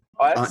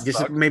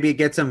 Just maybe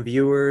get some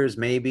viewers,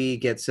 maybe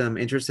get some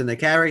interest in the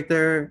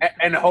character,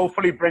 and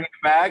hopefully bring it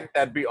back.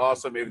 That'd be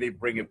awesome if they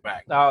bring it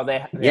back. Oh,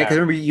 because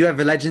remember you have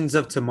Legends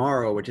of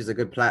Tomorrow, which is a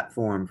good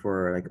platform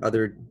for like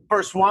other.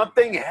 For Swamp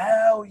Thing,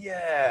 hell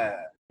yeah!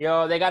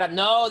 Yo, they gotta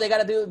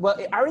do. Well,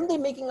 aren't they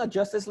making a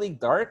Justice League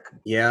Dark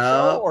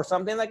show or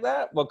something like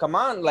that? Well, come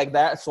on, like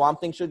that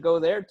Swamp Thing should go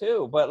there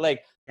too. But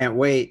like. Can't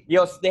wait.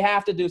 Yo, they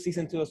have to do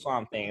season 2 of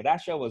Swamp Thing.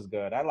 That show was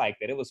good. I liked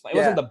it. It was fun. It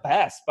wasn't the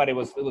best, but it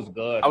was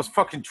good. I was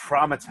fucking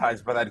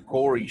traumatized by that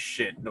gory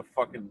shit in the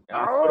fucking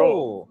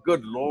hospital.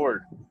 Good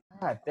Lord.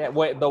 God,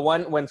 wait, the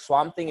one when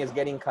Swamp Thing is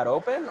getting cut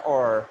open,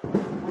 or?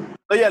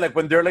 Oh yeah, like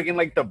when they're like in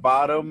like the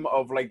bottom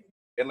of like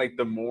in like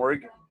the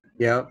morgue.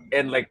 Yeah.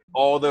 And like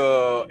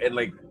the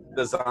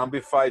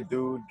zombified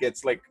dude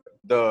gets like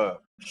the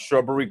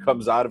shrubbery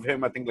comes out of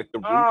him. I think like the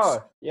roots.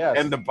 Oh, yes.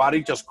 And the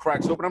body just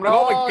cracks open. I'm like,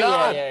 oh my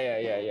God.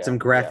 Yeah. Some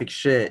graphic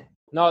shit.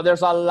 No,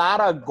 there's a lot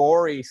of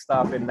gory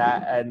stuff in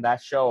that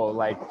show.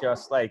 Like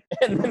just like,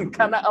 and then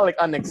kind of like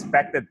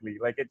unexpectedly,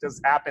 like it just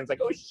happens.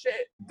 Like, oh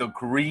shit. The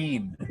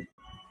green.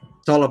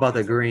 It's all about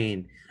the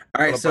green.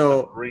 All right,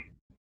 so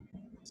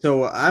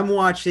I'm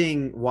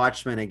watching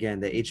Watchmen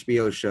again, the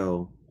HBO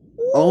show,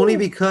 only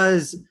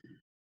because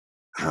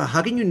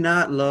how can you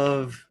not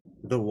love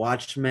the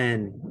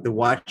Watchmen, the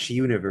Watch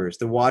universe,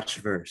 the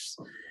Watchverse?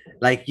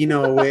 Like, you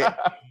know,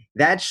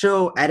 that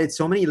show added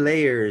so many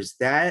layers.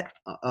 That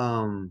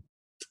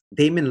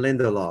Damon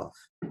Lindelof,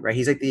 right?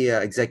 He's like the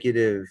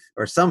executive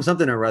or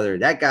something or other.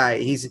 That guy,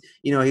 he's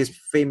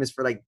famous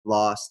for like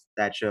Lost,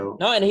 that show.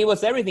 No, and he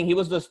was everything. He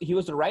was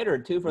the writer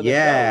too for the show.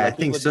 Yeah, like, I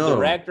think he was so. The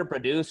director,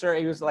 producer.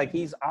 He was like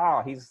he's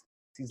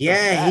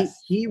yeah,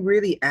 he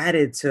really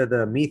added to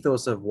the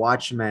mythos of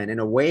Watchmen in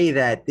a way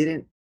that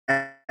didn't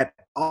at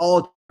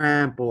all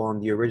trample on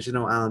the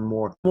original Alan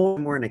Moore.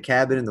 More in a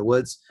cabin in the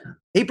woods.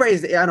 I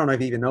don't know if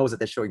he even knows that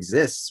that show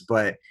exists,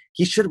 but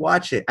he should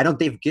watch it. I know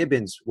Dave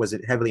Gibbons was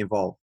heavily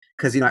involved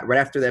because, you know, right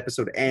after the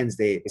episode ends,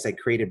 it's like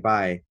created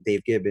by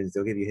Dave Gibbons.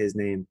 They'll give you his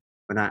name.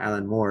 but not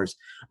Alan Moore's.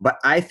 But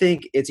I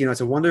think it's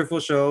a wonderful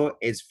show.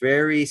 It's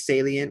very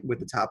salient with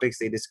the topics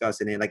they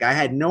discuss in it. Like I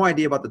had no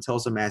idea about the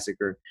Tulsa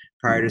Massacre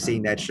prior to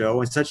seeing that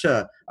show. It's such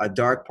a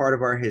dark part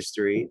of our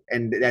history,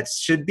 and that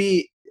should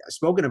be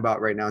spoken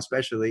about right now,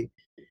 especially.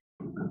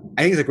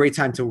 I think it's a great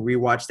time to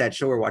rewatch that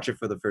show or watch it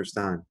for the first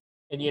time.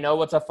 And you know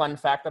what's a fun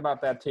fact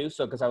about that too?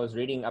 So, because I was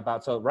reading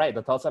about,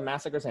 the Tulsa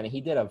Massacres, and he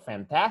did a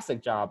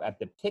fantastic job at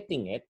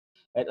depicting it,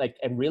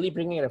 and really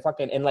bringing it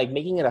and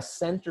making it a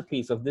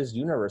centerpiece of this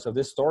universe, of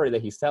this story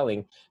that he's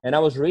telling. And I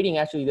was reading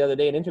actually the other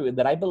day an interview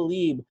that I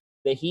believe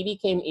that he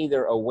became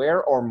either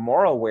aware or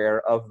more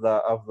aware of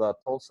the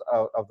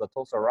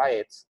Tulsa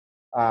riots,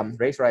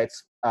 race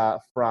riots,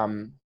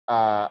 from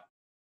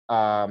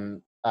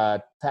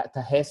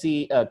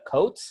Ta-Nehisi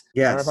Coates.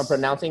 Yes. I don't know if I'm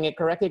pronouncing it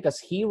correctly, because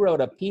he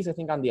wrote a piece, I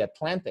think, on The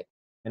Atlantic,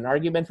 an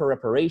argument for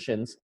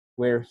reparations,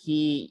 where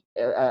he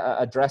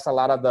addressed a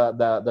lot of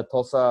the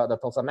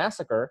Tulsa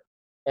Massacre.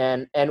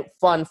 And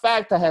fun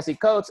fact, Ta-Nehisi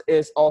Coates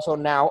is also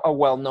now a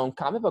well-known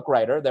comic book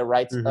writer that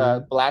writes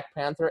Black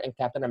Panther and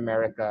Captain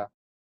America.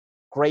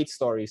 Great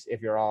stories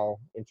if you're all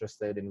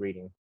interested in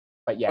reading.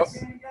 But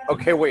yes.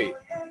 Okay, wait.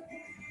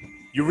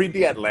 You read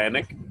The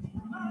Atlantic?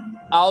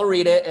 I'll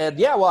read it.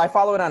 I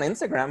follow it on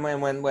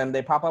Instagram when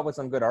they pop up with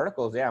some good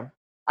articles. Yeah,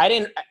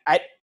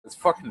 It's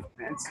fucking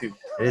fancy.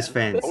 It is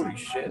fancy. Holy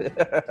shit.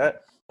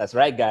 That's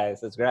right, guys.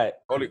 That's right.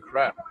 Holy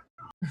crap.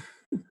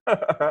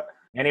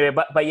 Anyway,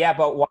 but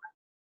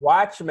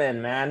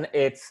Watchmen, man,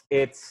 it's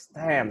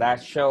damn,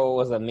 that show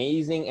was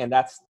amazing, and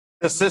that's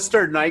the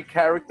Sister Night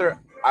character.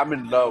 I'm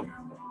in love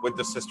with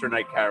the Sister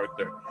Night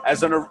character.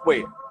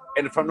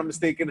 And if I'm not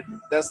mistaken,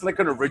 that's like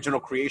an original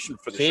creation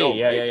for the show.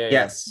 Yeah.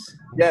 Yes.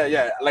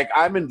 Yeah. Like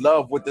I'm in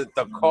love with the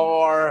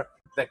car,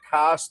 the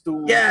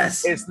costume.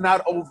 Yes. It's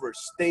not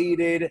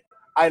overstated.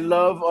 I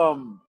love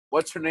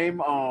what's her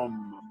name?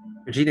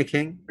 Regina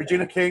King.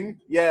 Regina King.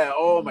 Yeah.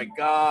 Oh my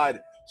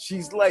God.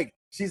 She's like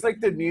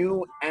the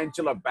new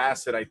Angela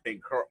Bassett, I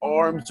think. Her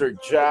arms are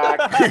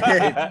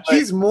jacked.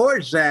 She's more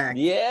jacked.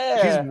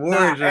 Yeah. She's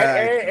more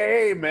jacked.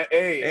 Hey, man.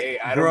 Hey,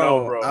 I don't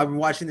know, bro. I'm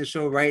watching the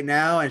show right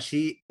now, and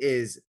she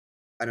is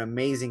an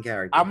amazing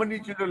character. I'm gonna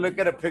need you to look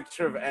at a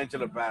picture of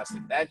Angela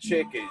Bassett. That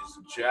chick is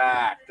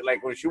jacked.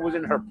 Like when she was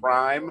in her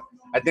prime,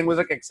 I think it was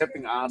like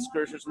accepting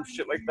Oscars or some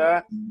shit like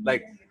that.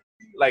 Like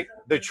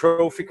the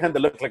trophy kind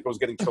of looked like it was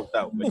getting choked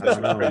out. Like, I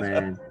don't know,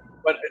 man.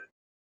 But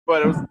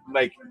it was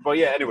like, but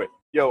yeah. Anyway,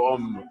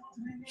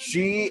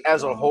 she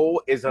as a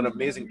whole is an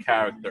amazing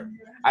character.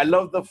 I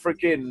love the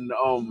freaking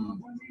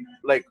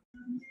like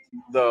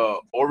the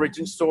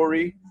origin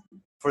story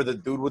for the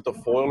dude with the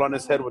foil on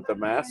his head with the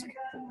mask.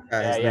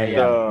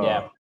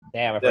 Yeah.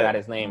 Damn, I forgot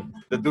his name.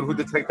 The dude who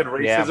detected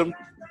racism.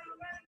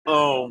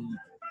 Yeah.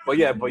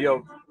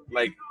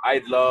 Like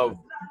I love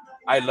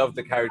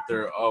the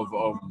character of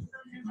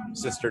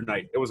Sister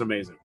Night. It was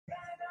amazing.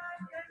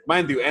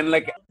 Mind you, and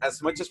like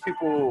as much as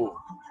people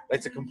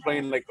like to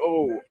complain, like,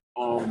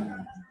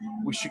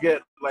 we should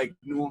get like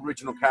new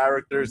original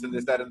characters and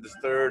this, that, and this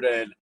third,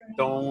 and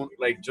don't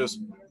like just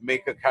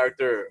make a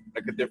character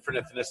like a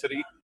different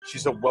ethnicity.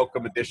 She's a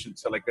welcome addition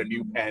to like a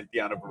new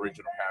pantheon of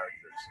original characters.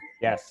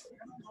 Yes.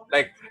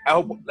 I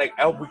hope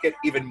we get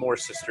even more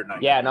Sister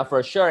Night. Yeah, no,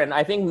 for sure. And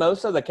I think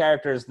most of the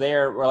characters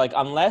there were like,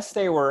 unless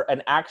they were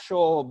an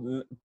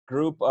actual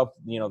group of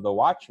the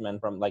Watchmen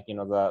from like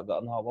what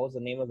was the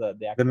name of the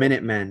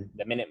Minutemen.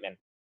 The Minutemen.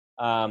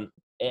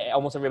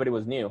 Almost everybody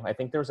was new. I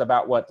think there was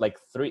about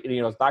three.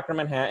 Dr.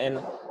 Manhattan,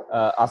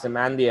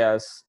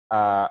 Ozymandias,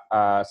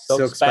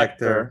 Silk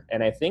Spectre,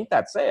 and I think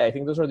that's it. I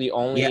think those are the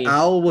only. Yeah,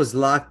 Owl was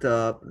locked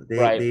up.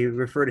 They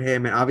referred to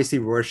him, and obviously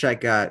Rorschach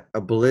got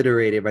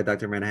obliterated by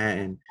Dr.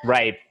 Manhattan.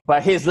 Right,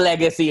 but his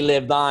legacy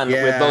lived on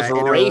with those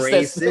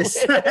racists.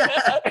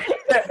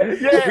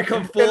 Yeah, we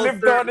come full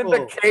lived circle. On in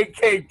the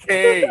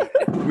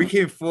KKK. We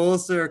came full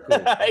circle.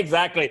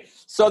 Exactly.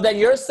 So then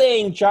you're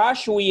saying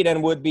Josh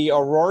Whedon would be a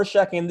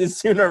Rorschach in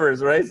this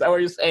universe, right? Is that what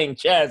you're saying,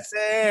 Chaz?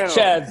 Damn.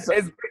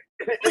 Chaz.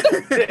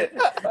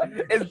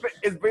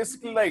 It's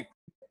basically like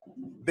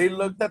they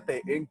looked at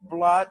the ink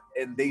blot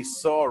and they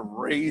saw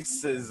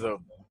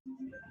racism.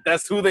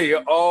 That's who they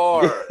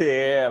are.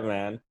 Yeah,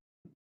 man.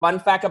 Fun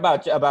fact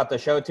about the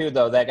show too,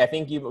 though, that I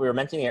think we were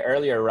mentioning it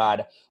earlier,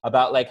 Rod,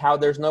 about like how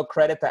there's no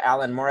credit to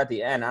Alan Moore at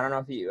the end. I don't know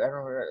if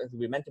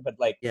we mentioned, but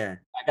like, yeah,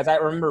 because I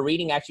remember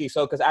reading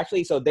so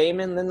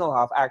Damon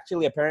Lindelof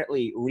actually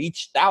apparently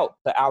reached out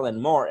to Alan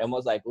Moore and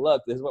was like,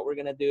 look, this is what we're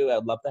gonna do.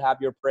 I'd love to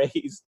have your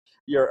praise.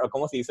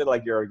 Como se dice,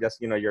 like your just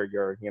your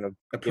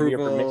approval, your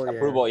permission,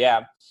 approval,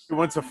 yeah. He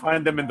wants to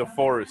find them in the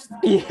forest.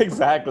 Yeah,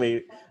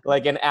 exactly.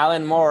 Like, and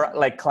Alan Moore,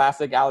 like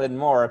classic Alan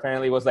Moore,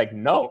 apparently was like,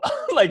 no.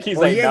 Like he's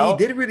no. He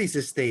did release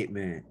a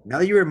statement.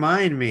 Now you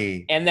remind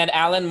me. And then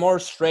Alan Moore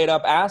straight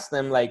up asked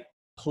them, like,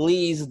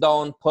 please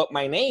don't put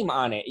my name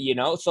on it,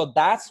 So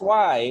that's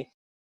why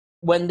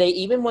when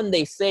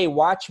they say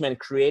Watchmen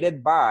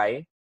created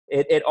by,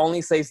 it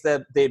only says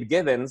that Dave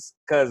Gibbons,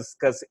 because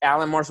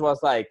Alan Moore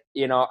was like,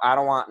 I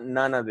don't want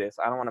none of this.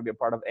 I don't want to be a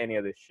part of any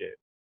of this shit.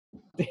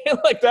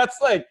 Like, that's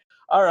like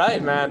All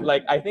right, man.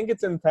 Like, I think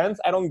it's intense.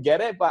 I don't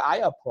get it, but I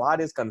applaud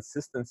his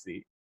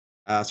consistency.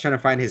 I was trying to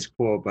find his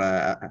quote,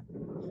 but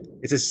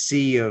it's a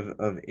sea of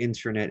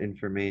internet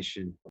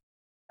information.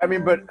 I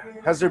mean, but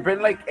has there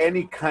been like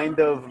any kind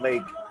of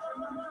like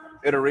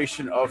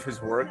iteration of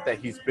his work that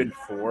he's been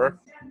for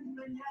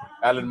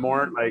Alan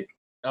Moore? Like,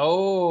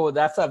 oh,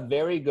 that's a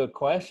very good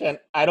question.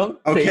 I don't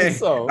Okay, think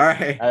so. all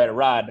right.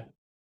 Rod.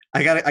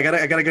 I got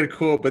a good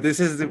quote, but this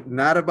is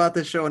not about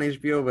the show on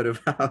HBO, but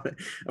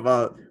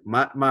about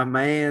my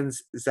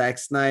man's Zack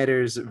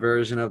Snyder's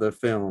version of the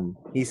film.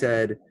 He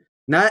said,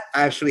 not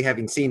actually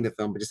having seen the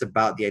film, but just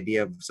about the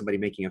idea of somebody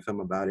making a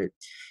film about it.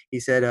 He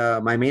said,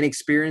 my main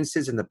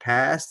experiences in the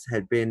past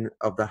had been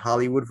of the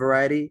Hollywood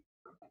variety,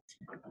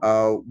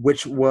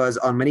 which was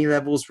on many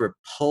levels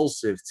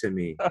repulsive to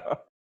me.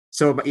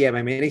 So yeah,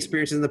 my main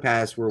experiences in the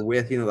past were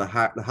with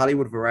the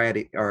Hollywood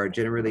variety are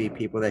generally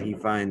people that he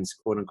finds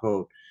quote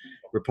unquote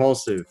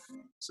repulsive.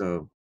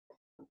 So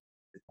it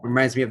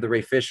reminds me of the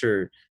Ray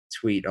Fisher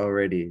tweet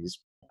already.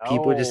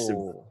 People just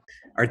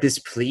are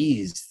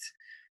displeased.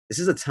 This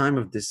is a time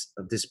of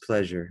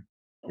displeasure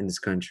in this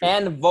country.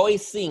 And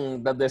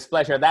voicing the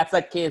displeasure. That's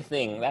a key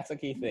thing.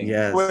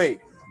 Yes.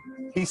 wait,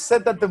 he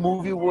said that the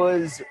movie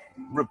was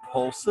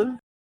repulsive?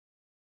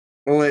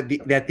 Well,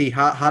 that the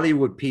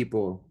Hollywood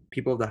people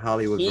of the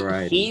Hollywood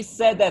variety. He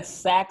said that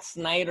Zack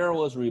Snyder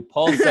was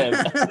repulsive.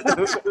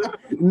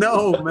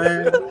 No,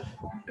 man.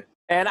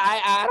 And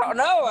I don't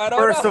know.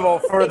 First of all,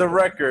 for the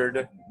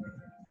record,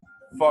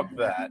 fuck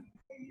that.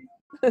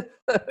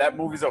 That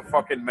movie's a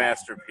fucking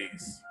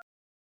masterpiece.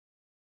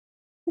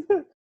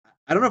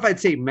 I don't know if I'd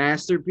say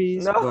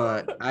masterpiece,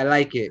 but I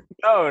like it.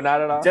 No,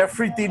 not at all.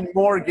 Jeffrey Dean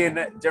Morgan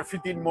as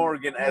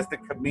the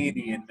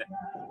comedian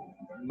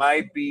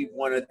might be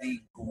one of the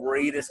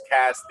greatest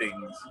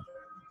castings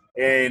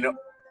in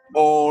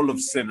all of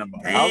cinema.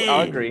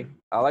 I'll agree.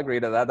 I'll agree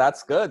to that.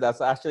 That's good. That's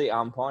actually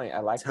on point. I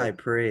like It's high it.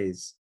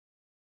 praise.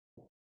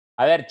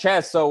 I had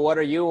Chess. So what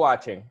are you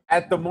watching?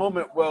 At the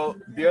moment, well,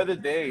 the other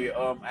day,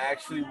 I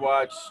actually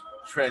watched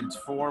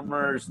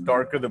Transformers: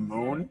 Dark of the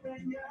Moon.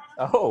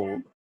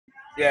 Oh,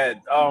 Yeah,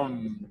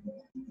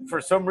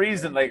 for some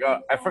reason, like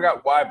I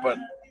forgot why, but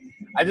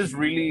I just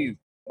really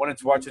wanted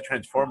to watch a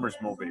Transformers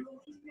movie.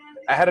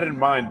 I had it in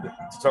mind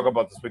to talk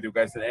about this with you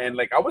guys, and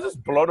like I was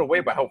just blown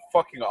away by how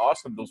fucking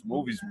awesome those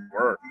movies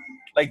were.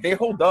 Like they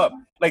hold up.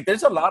 Like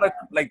there's a lot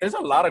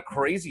of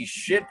crazy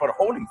shit, but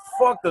holy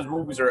fuck, those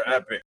movies are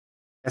epic.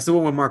 That's the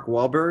one with Mark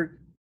Wahlberg.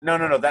 No,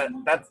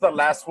 that's the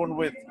last one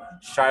with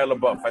Shia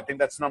LaBeouf. I think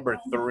that's number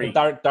 3.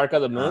 Dark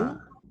of the Moon.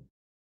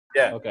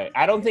 Yeah. Okay,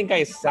 I don't think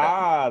I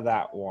saw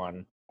that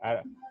one.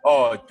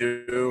 Oh,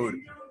 dude.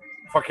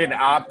 Fucking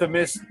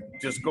Optimus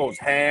just goes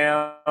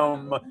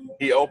ham.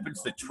 He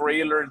opens the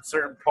trailer in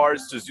certain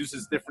parts, just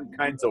uses different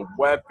kinds of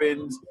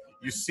weapons.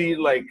 You see,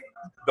 like,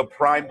 the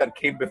Prime that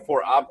came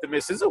before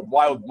Optimus. It's a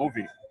wild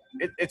movie.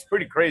 It's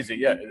pretty crazy.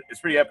 Yeah, it's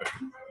pretty epic.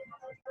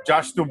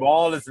 Josh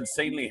Duhamel is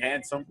insanely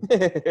handsome.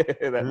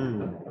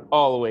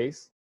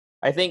 Always.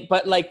 I think,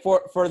 but like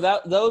for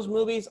those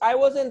movies, I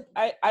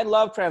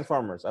love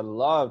Transformers. I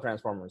love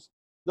Transformers.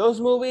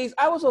 Those movies,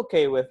 I was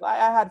okay with.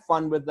 I had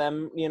fun with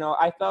them. You know,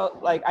 I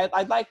felt like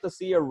I'd like to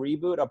see a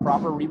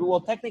proper reboot.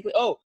 Well, technically,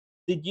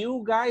 did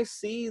you guys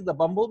see the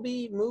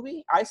Bumblebee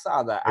movie? I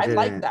saw that. I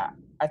liked that.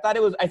 I thought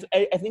it was.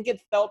 I think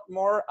it felt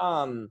more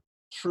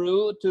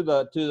true to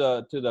the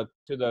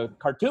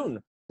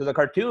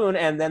cartoon,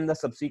 and then the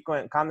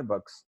subsequent comic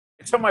books.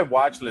 It's on my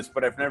watch list,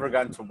 but I've never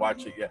gotten to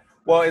watch it yet.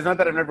 Well, it's not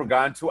that I've never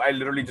gotten to. I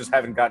literally just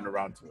haven't gotten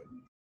around to it.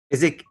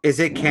 Is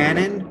it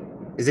canon?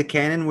 Is it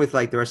canon with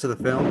like the rest of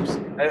the films?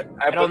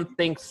 I don't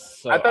think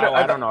so. I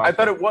don't know. I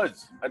thought it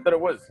was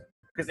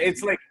because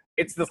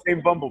it's the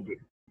same Bumblebee.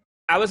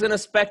 I was gonna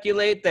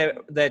speculate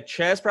that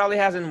Chess probably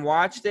hasn't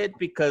watched it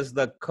because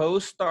the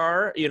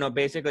co-star,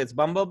 basically it's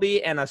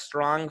Bumblebee and a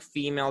strong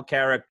female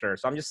character.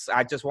 So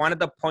I just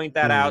wanted to point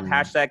that out.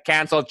 #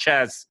 cancel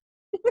Chess.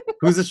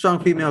 Who's the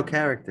strong female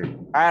character?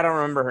 I don't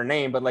remember her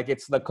name, but like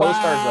it's the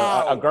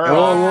co-star's a girl.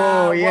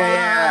 Oh,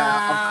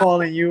 yeah. I'm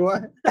calling you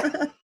what?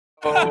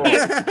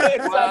 It's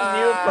a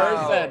new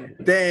person.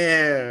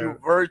 Damn. You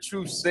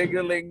virtue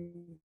signaling.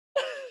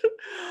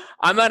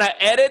 I'm gonna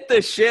edit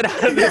the shit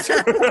out of this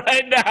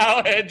right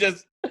now and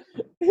just.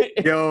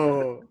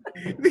 Yo,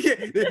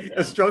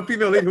 a strong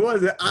female lead. Who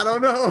was it? I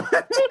don't know.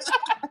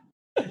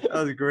 That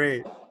was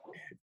great.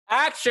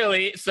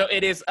 Actually, so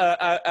it is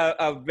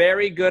a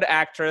very good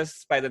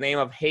actress by the name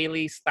of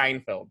Haley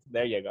Steinfeld.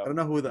 There you go. I don't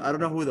know who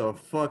the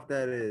fuck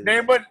that is.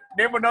 Name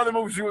another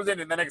movie she was in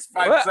the next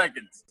 5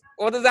 seconds.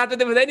 What does that have to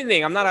do with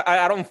anything?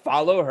 I don't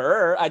follow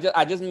her.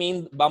 I just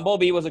mean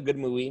Bumblebee was a good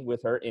movie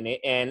with her in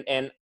it,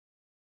 and.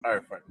 All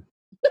right, fine.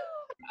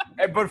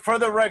 But for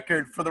the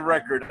record,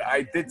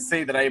 I did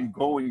say that I am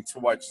going to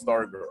watch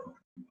Stargirl.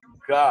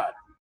 God.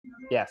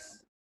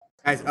 Yes.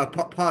 Guys,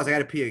 pause. I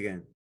gotta pee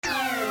again.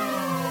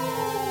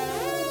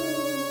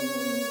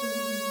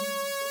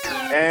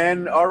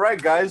 And all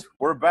right, guys,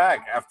 we're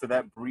back after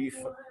that brief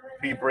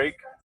pee break.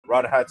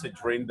 Rod had to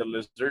drain the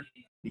lizard.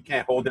 He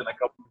can't hold it like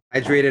a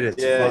Hydrated as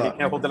he fuck.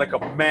 can't hold it like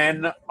a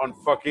man on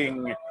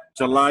fucking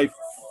July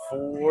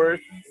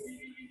 4th.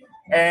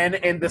 And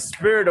in the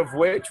spirit of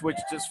which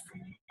just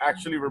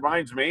actually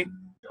reminds me,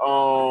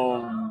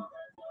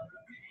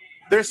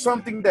 there's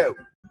something that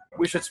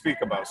we should speak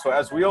about. So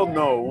as we all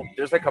know,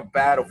 there's like a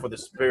battle for the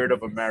spirit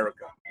of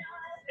America.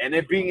 And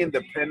it being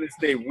Independence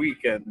Day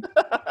weekend,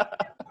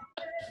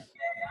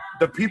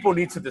 the people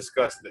need to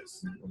discuss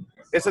this.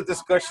 It's a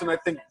discussion I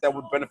think that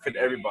would benefit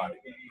everybody.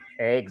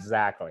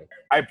 Exactly.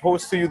 I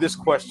pose to you this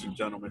question,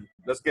 gentlemen.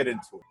 Let's get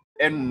into it.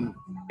 And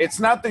it's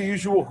not the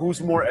usual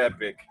who's more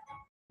epic.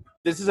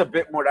 This is a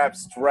bit more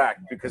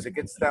abstract because it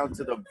gets down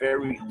to the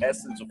very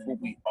essence of who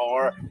we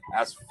are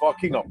as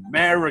fucking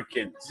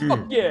Americans.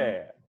 Fuck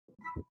yeah.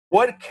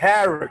 What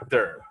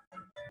character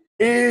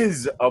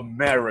is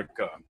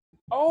America?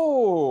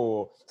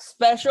 Oh,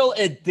 special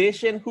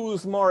edition.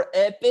 Who's more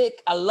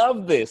epic? I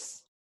love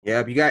this.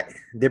 Yeah,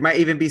 there might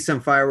even be some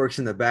fireworks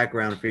in the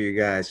background for you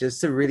guys, just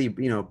to really,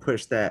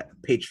 push that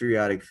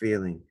patriotic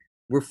feeling.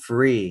 We're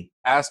free.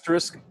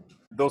 Asterisk,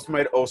 those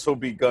might also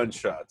be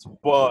gunshots,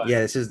 but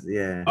Yeah,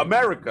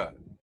 America.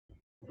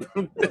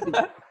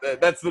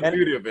 That's the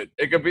beauty of it.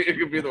 It could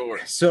be the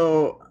worst.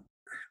 So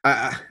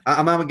I'm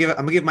gonna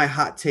give my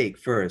hot take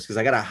first because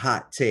I got a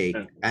hot take.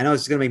 I know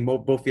it's gonna make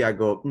both of y'all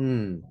go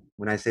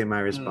when I say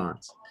my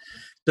response.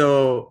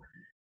 So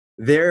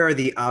there are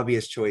the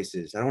obvious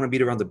choices. I don't want to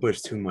beat around the bush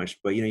too much,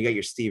 but you got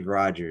your Steve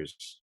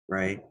Rogers,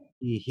 right?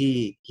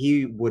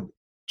 He would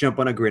jump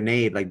on a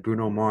grenade like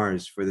Bruno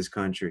Mars for this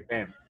country.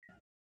 Damn.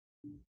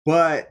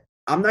 But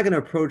I'm not gonna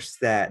approach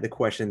the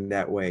question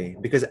that way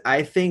because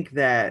I think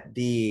that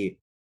the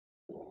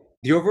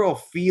overall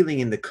feeling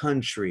in the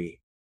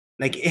country,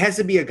 like it has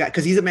to be a guy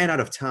because he's a man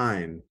out of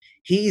time.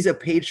 He's a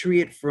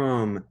patriot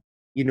from,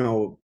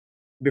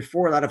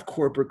 before a lot of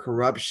corporate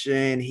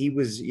corruption. He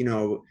was,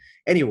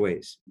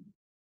 anyways,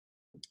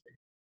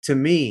 to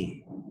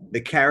me,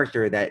 the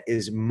character that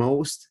is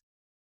most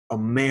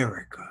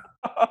America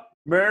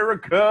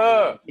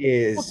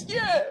is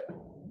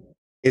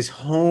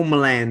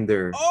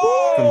Homelander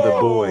from The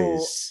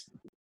Boys.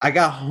 I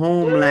got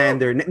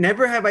Homelander.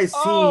 Never have I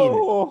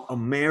seen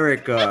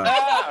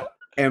America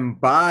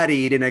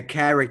embodied in a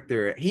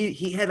character.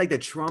 He had like the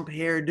Trump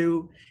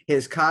hairdo.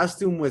 His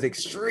costume was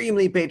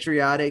extremely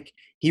patriotic.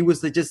 He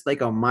was just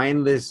like a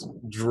mindless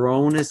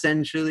drone,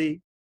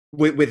 essentially.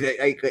 With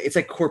like it's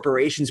like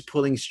corporations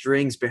pulling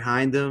strings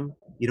behind them.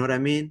 You know what I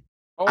mean?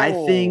 I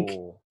think,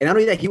 and not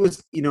only that, he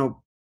was,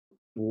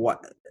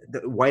 what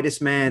the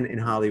whitest man in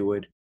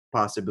Hollywood,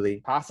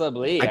 possibly. I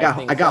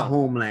got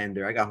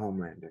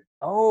Homelander.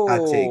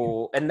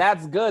 Oh, and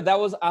that's good. That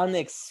was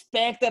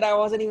unexpected. I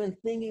wasn't even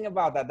thinking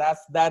about that.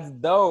 That's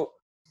dope.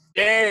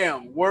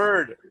 Damn,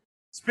 word.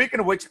 Speaking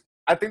of which,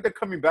 I think they're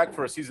coming back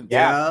for a season 2.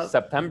 Yeah,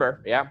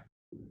 September. Yeah.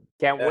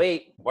 Can't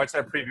wait. Watch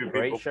that preview, people.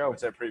 Great show.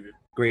 Watch that preview.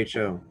 Great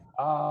show.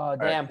 Oh,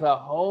 damn.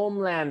 But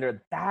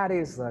Homelander, that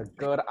is a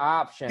good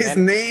option. His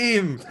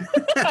name.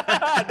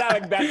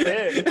 That's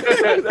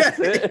it. That's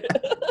it.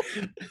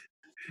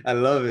 I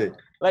love it.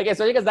 Like,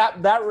 especially because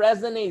that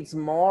resonates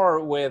more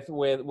with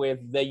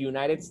the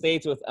United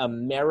States, with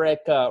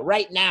America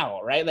right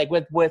now, right? Like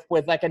with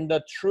like in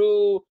the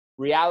true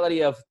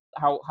reality of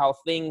how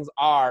things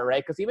are,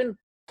 right? Because even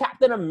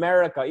Captain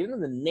America, even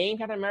the name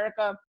Captain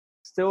America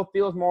still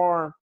feels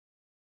more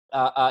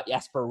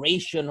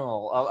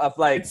aspirational of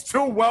like, it's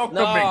too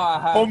welcoming.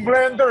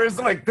 Homelander is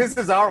like, this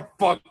is our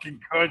fucking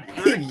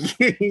country.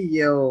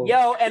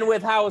 Yo, and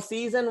with how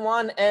season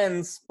 1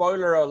 ends,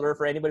 spoiler alert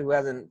for anybody who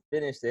hasn't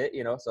finished it,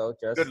 so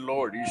just good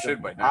lord, you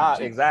should by now.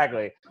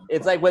 Exactly.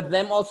 It's like with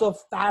them also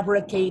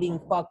fabricating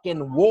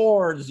fucking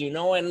wars,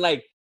 and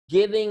like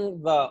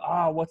giving the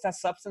what's that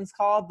substance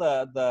called,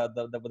 the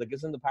that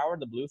gives them the power,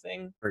 the blue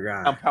thing,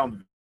 forgot.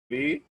 Compound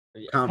V.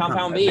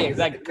 Compound V,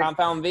 exactly.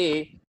 Compound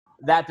V.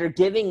 That they're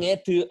giving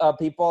it to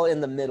people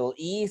in the Middle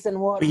East and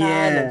whatnot,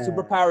 and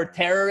superpower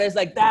terrorists.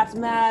 Like, that's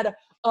mad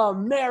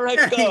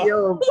America.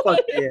 Yo, fuck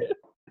yeah.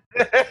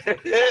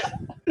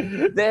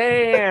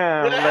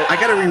 Damn. I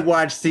gotta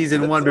rewatch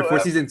season 1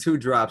 before season 2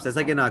 drops. That's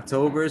like in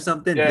October or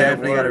something.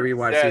 Definitely gotta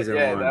rewatch season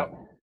 1.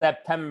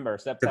 September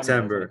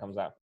when it comes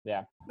out.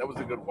 Yeah. That was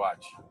a good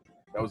watch.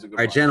 All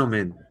right,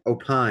 gentlemen,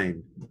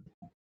 opine.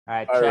 All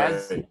right,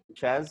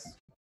 Ches.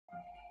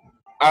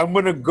 I'm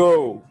gonna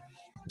go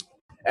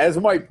as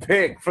my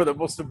pick for the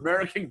most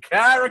American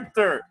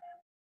character,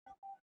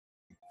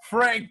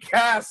 Frank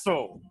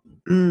Castle.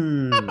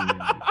 I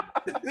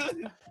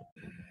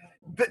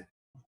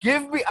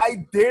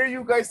dare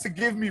you guys to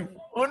give me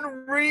one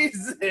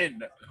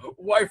reason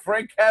why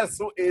Frank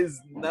Castle is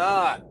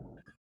not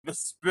the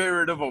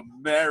spirit of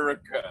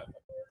America.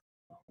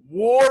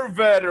 War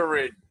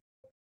veteran,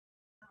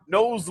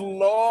 knows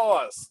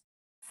laws,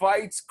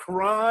 fights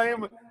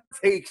crime,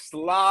 takes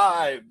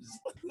lives.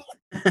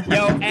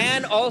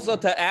 And also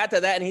to add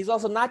to that, and he's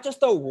also not just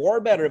a war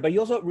veteran, but he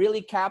also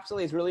really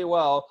encapsulates really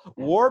well.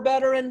 War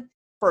veteran,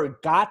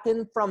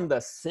 forgotten from the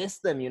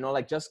system,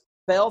 like just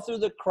fell through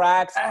the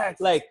cracks.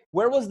 Like,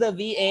 where was the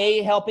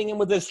VA helping him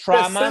with this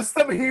trauma? The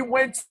system he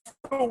went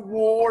to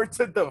war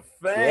to defend.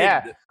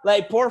 Yeah,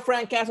 like poor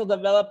Frank Castle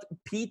developed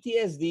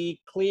PTSD,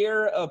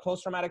 clear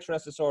post-traumatic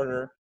stress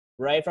disorder,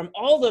 right? From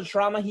all the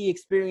trauma he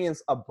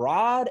experienced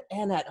abroad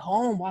and at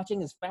home,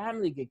 watching his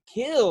family get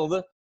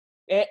killed.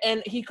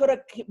 And he could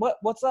have,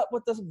 what's up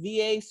with this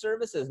VA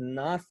services?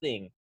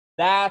 Nothing.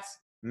 That's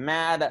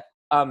mad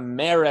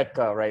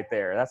America right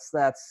there.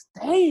 That's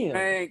damn.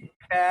 Frank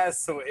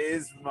Castle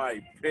is my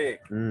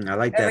pick. I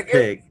like that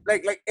pick.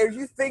 If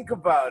you think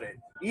about it,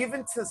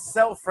 even to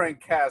sell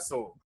Frank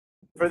Castle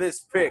for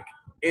this pick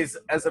is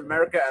as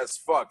America as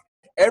fuck.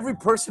 Every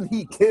person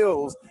he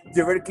kills,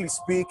 theoretically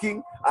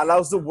speaking,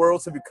 allows the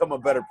world to become a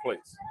better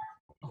place.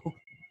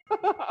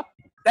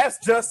 That's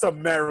just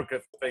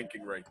America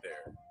thinking right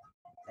there.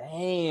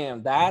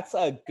 Damn, that's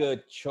a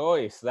good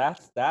choice.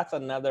 That's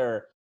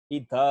another,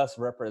 he does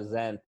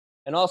represent.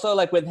 And also,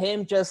 like, with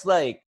him, just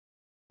like,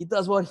 he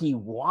does what he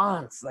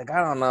wants. Like,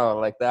 I don't know,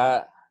 like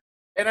that.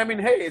 And I mean,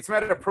 hey, it's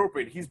not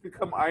appropriate. He's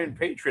become Iron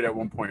Patriot at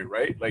one point,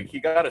 right? Like, he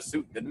got a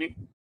suit, didn't he?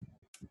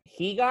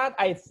 He got,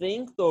 I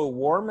think, the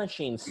War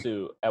Machine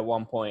suit at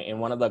one point in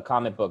one of the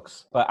comic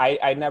books. But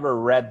I never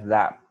read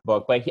that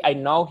book. But I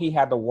know he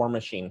had the War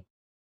Machine,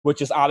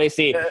 which is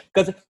obviously,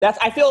 because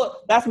I feel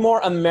that's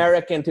more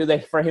American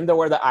for him to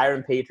wear the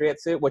Iron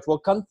Patriot suit, which we'll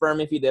confirm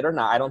if he did or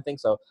not. I don't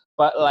think so.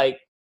 But, like,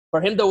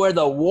 for him to wear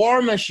the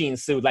War Machine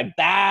suit, like,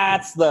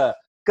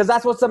 because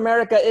that's what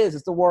America is.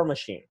 It's the War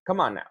Machine. Come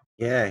on now.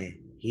 Yeah,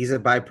 he's a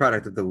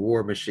byproduct of the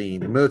War Machine.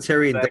 The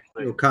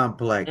military-industrial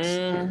complex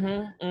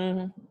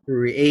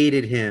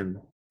created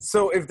him.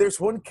 So if there's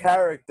one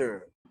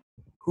character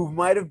who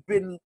might have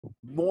been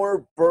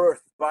more birthed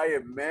by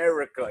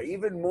America,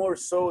 even more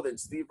so than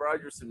Steve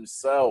Rogers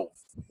himself,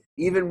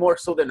 even more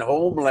so than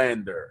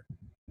Homelander,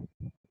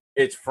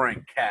 it's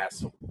Frank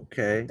Castle.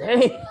 Okay.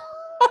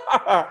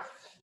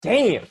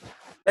 Damn.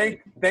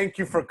 Thank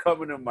you for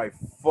coming to my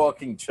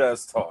fucking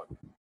chest talk.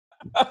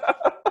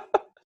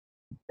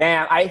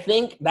 Damn, I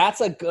think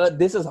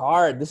this is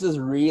hard. This is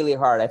really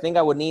hard. I think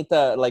I would need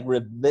to like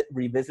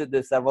revisit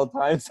this several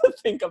times to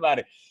think about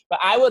it. But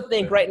I would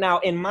think right now,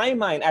 in my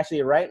mind,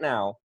 actually right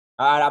now,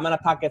 I'm going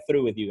to talk it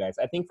through with you guys.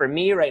 I think for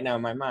me right now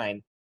in my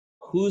mind,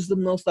 who's the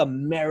most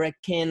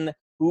American,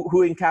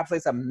 who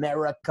encapsulates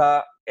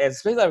America,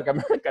 especially like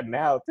America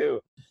now too.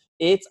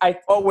 Wait.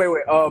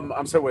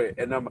 I'm sorry. Wait,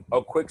 and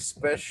a quick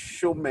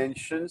special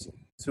mentions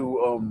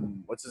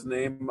to what's his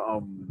name?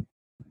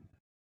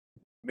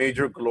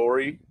 Major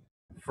Glory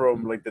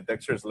from like the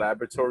Dexter's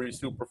Laboratory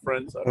Super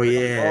Friends. Oh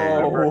yeah,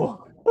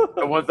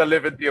 the ones that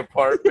live in the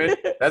apartment.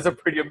 That's a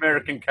pretty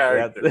American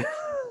character.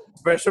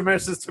 Special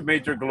mentions to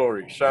Major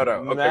Glory. Shout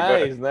out.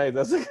 Okay, nice.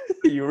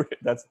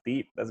 That's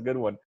deep. That's a good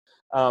one.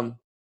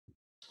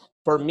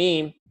 For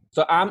me,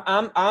 so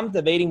I'm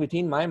debating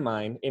in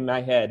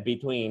my head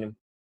between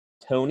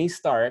Tony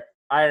Stark,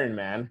 Iron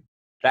Man.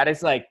 That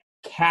is like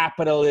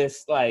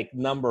capitalist, like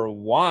number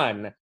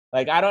one.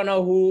 Like, I don't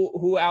know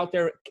who out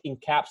there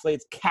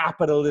encapsulates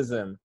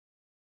capitalism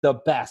the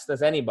best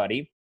as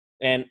anybody.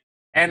 And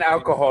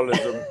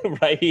alcoholism.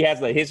 Right? He has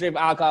a history of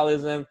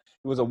alcoholism.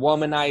 He was a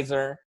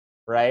womanizer,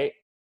 right?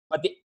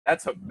 But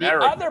that's the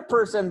other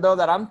person, though,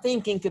 that I'm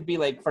thinking could be,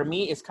 like, for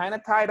me, is kind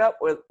of tied up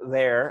with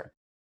there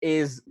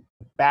is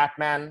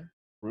Batman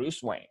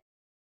Bruce Wayne.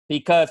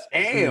 Because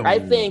I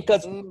think,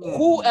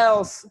 who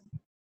else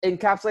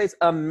encapsulates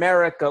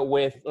America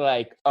with,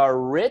 like, a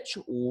rich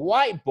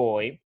white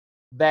boy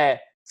that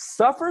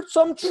suffered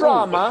some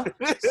trauma,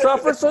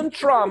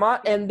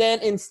 and then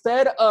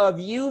instead of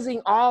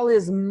using all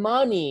his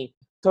money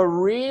to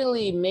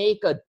really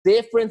make a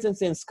difference in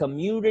his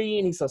community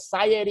and his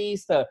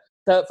societies,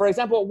 for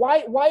example,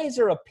 why is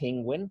there a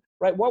Penguin,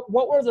 right? What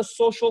were the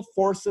social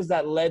forces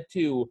that led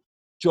to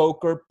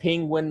Joker,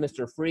 Penguin,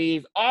 Mr.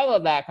 Freeze, all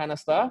of that kind of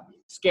stuff?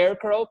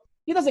 Scarecrow.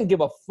 He doesn't give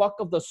a fuck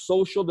of the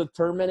social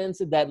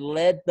determinants that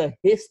led the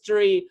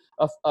history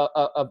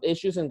of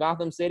issues in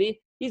Gotham City.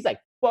 He's like,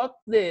 fuck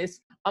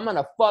this. I'm going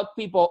to fuck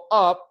people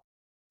up.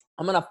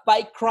 I'm going to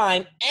fight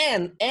crime.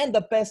 And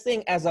the best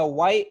thing, as a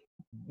white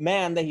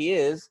man that he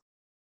is,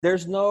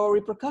 there's no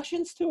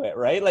repercussions to it,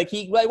 right? Like,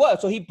 what?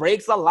 So he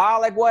breaks the law,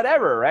 like,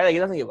 whatever, right? Like, he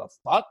doesn't give a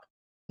fuck.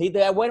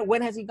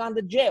 When has he gone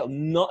to jail?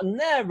 No,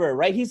 never,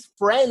 right? He's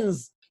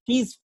friends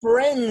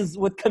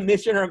with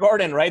Commissioner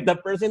Gordon, right? The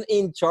person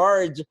in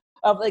charge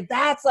of, like,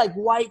 that's like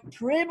white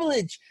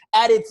privilege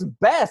at its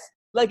best.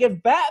 Like,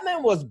 if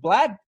Batman was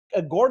black,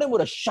 Gordon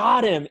would have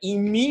shot him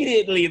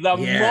immediately the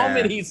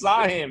moment he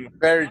saw him.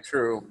 Very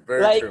true.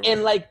 Very true.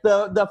 And like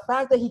the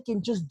fact that he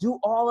can just do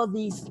all of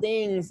these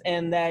things,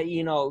 and that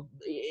you know,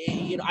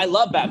 I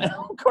love Batman.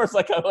 Of course,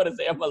 like I want to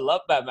say, I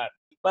love Batman.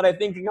 But I'm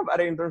thinking about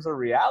it in terms of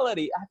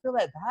reality. I feel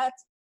that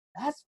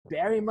that's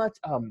very much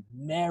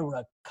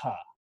America.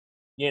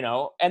 You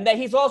know, and that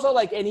he's also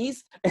like, and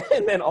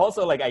then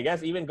also like, I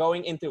guess even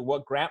going into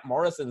what Grant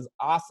Morrison's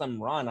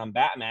awesome run on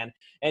Batman,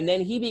 and then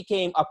he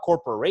became a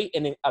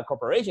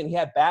corporation. He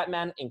had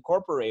Batman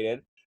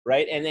Incorporated,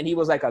 right? And then he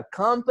was like a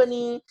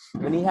company,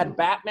 and he had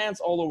Batmans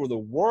all over the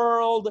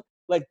world.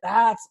 Like,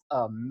 that's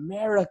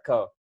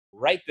America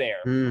right there.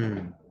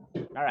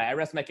 All right, I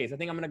rest my case. I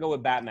think I'm going to go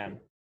with Batman.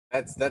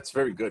 That's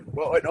very good.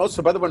 Well, and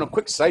also, by the way, on a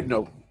quick side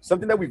note,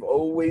 something that we've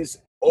always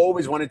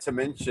wanted to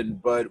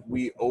mention, but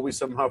we always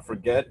somehow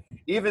forget,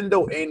 even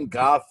though in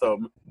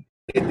Gotham,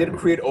 they did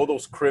create all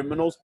those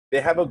criminals,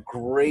 they have a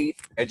great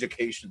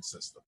education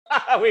system.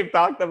 We've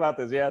talked about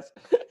this, yes.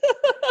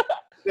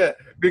 Yeah,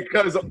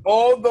 because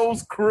all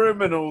those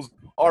criminals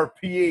are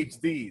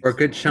PhDs. Or a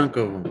good chunk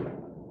of them.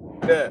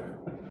 Yeah.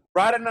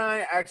 Rod and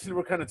I actually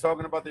were kind of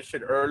talking about this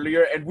shit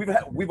earlier, and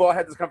we've all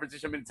had this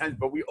conversation many times,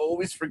 but we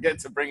always forget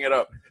to bring it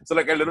up. So,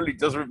 like, I literally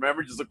just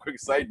remember, just a quick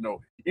side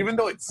note. Even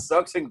though it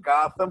sucks in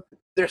Gotham,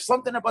 there's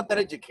something about that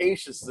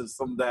education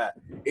system that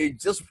it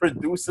just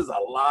produces a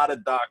lot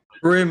of doctors.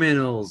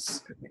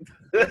 Criminals.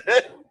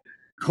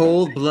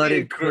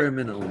 Cold-blooded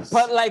criminals.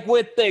 But like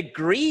with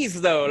degrees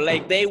though,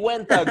 like they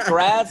went to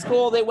grad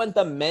school, they went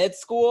to med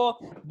school,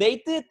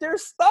 they did their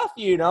stuff,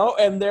 you know,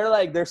 and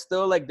they're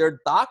still like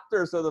they're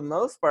doctors for the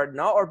most part,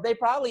 no? Or they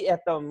probably at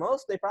the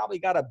most they probably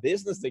got a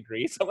business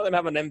degree. Some of them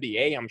have an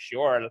MBA, I'm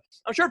sure.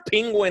 I'm sure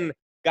Penguin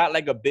got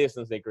like a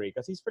business degree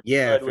because he's pretty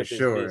good with his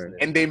business.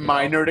 And they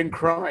minored in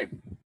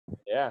crime.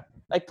 Yeah.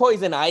 Like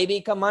Poison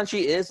Ivy, come on,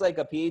 she is like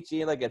a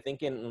PhD, like I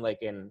think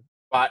in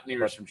botany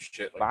or some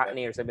shit like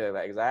botany that. or something like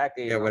that.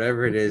 Exactly. Yeah,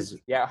 whatever it is.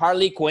 Yeah,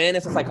 Harley Quinn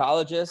is a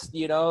psychologist,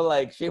 you know,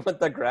 like she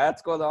went to grad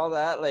school and all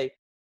that. Like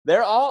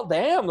they're all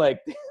damn,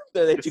 like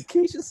the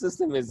education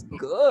system is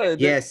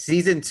good. Yeah,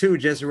 season 2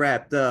 just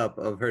wrapped up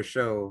of her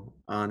show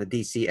on the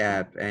DC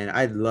app, and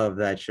I love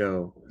that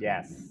show.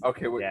 Yes.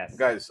 Okay,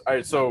 guys. All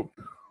right, so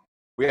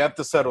we have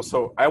to settle.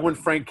 So I went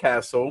Frank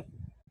Castle.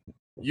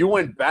 You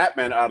went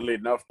Batman, oddly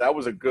enough. That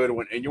was a good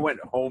one. And you went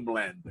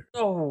Homelander.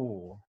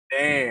 Oh.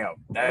 Damn,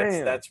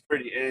 that's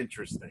pretty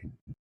interesting.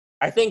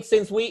 I think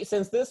since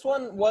this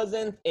one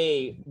wasn't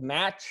a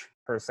match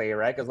per se,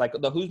 right? Because like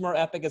the Who's More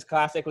Epic is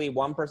classically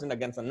one person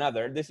against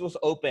another. This was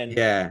open.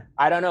 Yeah.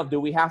 I don't know. Do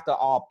we have to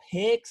all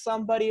pick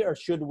somebody, or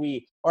should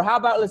we? Or how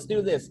about let's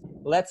do this?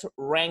 Let's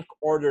rank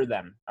order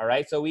them. All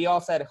right. So we all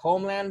said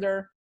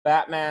Homelander,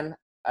 Batman,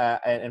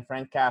 and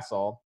Frank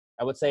Castle.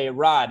 I would say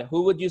Rod.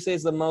 Who would you say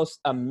is the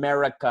most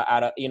America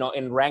out of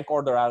in rank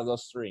order out of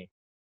those three?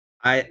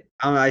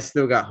 I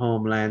still got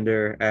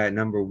Homelander at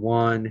number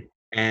 1,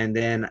 and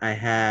then I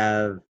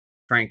have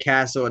Frank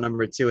Castle at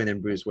number 2, and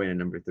then Bruce Wayne at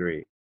number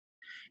 3.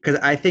 Because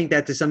I think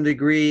that to some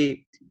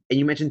degree, and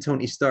you mentioned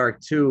Tony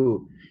Stark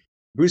too,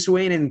 Bruce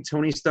Wayne and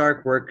Tony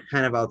Stark work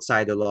kind of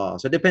outside the law.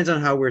 So it depends on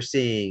how we're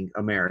seeing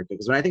America.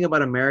 Because when I think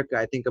about America,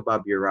 I think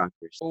about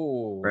bureaucracy.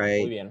 Oh,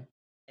 right? Muy bien.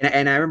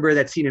 And I remember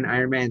that scene in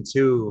Iron Man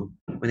 2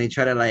 when they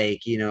try to they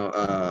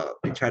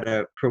try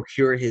to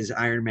procure his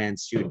Iron Man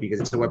suit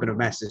because it's a weapon of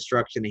mass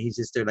destruction, and he's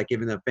just there like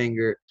giving the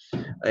finger,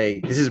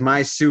 like, this is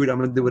my suit, I'm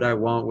gonna do what I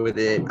want with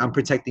it, I'm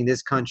protecting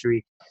this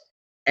country.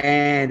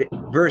 And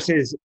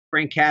versus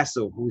Frank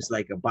Castle, who's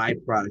like a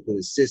byproduct of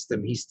the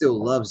system, he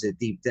still loves it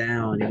deep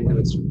down, even though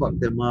it's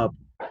fucked him up.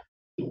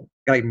 Got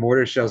like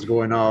mortar shells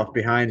going off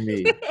behind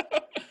me.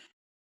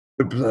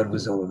 The blood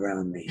was all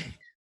around me.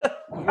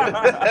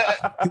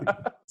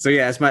 So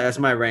yeah, that's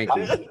my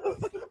ranking.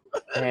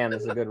 Man,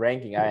 this is a good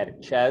ranking. I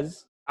had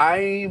Chez.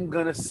 I'm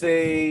gonna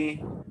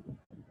say,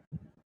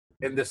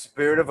 in the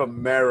spirit of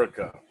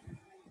America,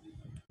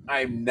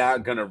 I'm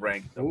not gonna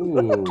rank them.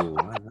 Ooh,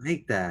 I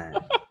like that.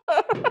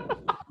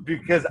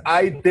 Because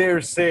I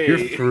dare say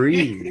You're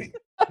free.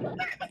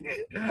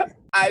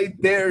 I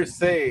dare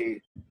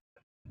say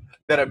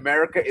that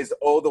America is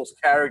all those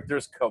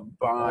characters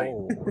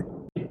combined.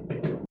 Oh.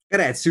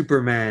 Gotta add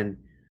Superman.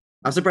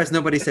 I'm surprised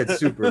nobody said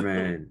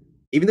Superman.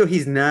 Even though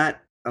he's not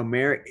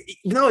American.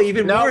 No,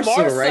 even more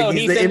so, right?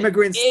 He's the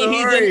immigrant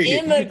story. He's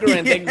an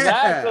immigrant, Yeah.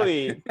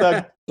 exactly.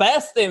 The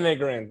best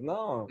immigrant.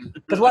 No.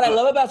 Because what I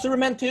love about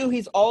Superman too,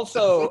 he's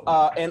also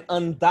an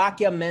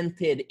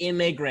undocumented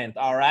immigrant,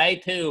 all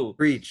right, too.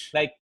 Preach.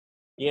 Like,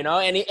 and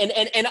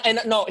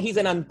no, he's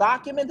an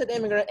undocumented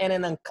immigrant and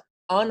an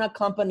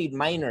unaccompanied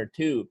minor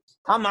too.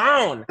 Come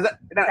on.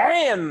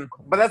 Damn.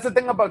 But that's the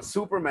thing about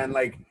Superman,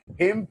 like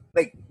him,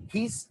 like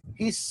he's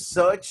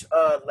such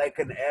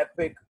an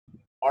epic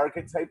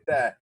archetype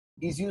that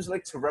he's used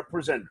like to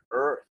represent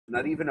Earth,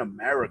 not even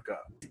America.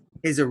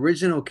 His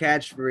original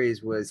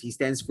catchphrase was, he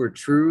stands for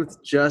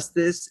truth,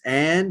 justice,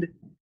 and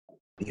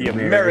the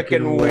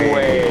American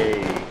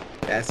way.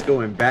 That's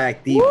going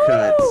back deep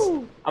cuts.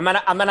 I'm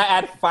gonna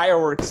add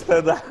fireworks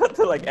to that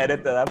to like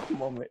edit to that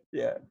moment.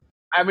 Yeah.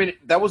 I mean,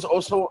 that was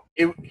also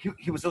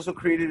he was also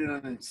created in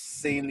an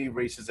insanely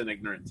racist and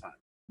ignorant time.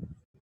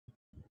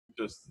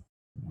 Just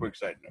quick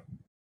side note.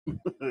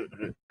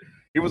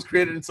 He was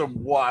created in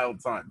some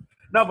wild time.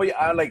 No, but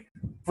I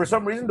for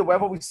some reason the way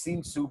I've always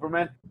seen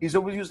Superman, he's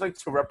always used like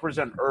to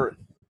represent Earth,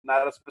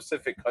 not a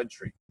specific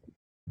country.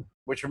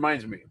 Which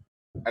reminds me,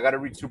 I gotta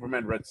read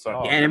Superman Red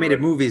Son. The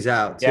animated movie's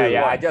out too.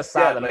 Yeah, I just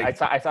saw them. I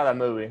saw that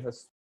movie.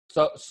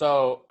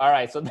 So all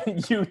right, so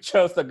then you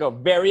chose to go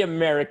very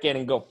American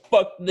and go,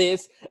 fuck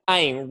this, I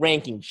ain't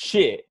ranking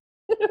shit.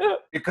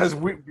 because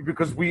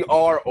we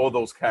are all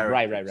those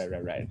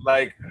characters. Right.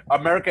 Like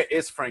America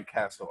is Frank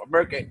Castle.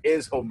 America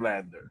is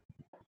Homelander.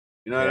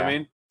 You know what I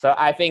mean? So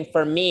I think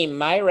for me,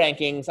 my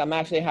rankings, I'm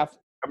actually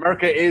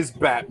America is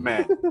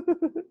Batman.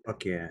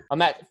 Fuck yeah.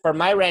 For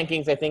my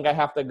rankings, I think I'm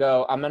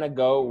gonna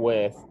go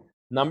with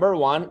number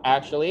 1.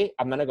 Actually,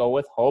 I'm gonna go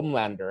with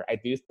Homelander. I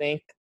do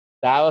think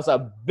that was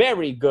a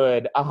very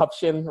good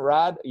option,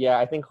 Rod. Yeah,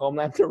 I think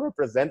Homelander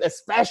represents,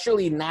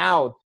 especially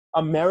now,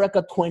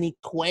 America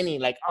 2020.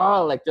 Like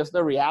just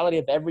the reality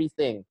of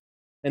everything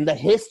and the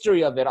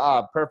history of it.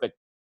 Perfect.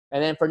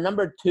 And then for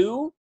number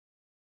 2,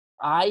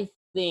 I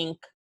think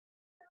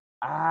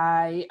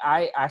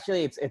I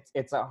actually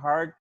it's a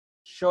hard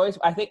choice.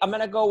 I think I'm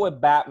gonna go with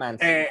Batman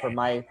for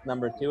my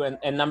number 2,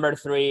 and number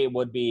 3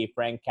 would be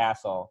Frank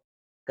Castle,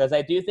 because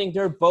I do think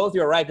they're both.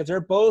 You're right, because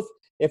they're both.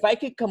 If I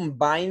could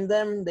combine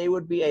them, they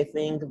would be, I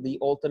think, the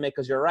ultimate.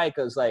 Because you're right,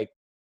 because like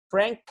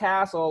Frank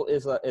Castle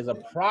is a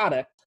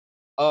product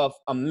of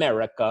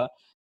America,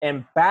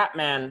 and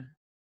Batman,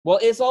 well,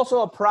 it's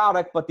also a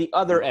product, but the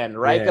other end,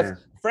 right? Because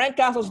Frank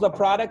Castle's the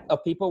product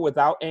of people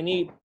without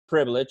any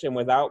privilege and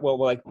without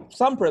like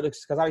some privilege,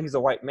 because he's a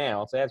white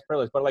male, so he has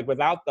privilege, but like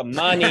without the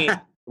money,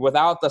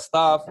 without the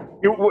stuff.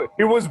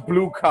 He was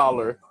blue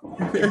collar.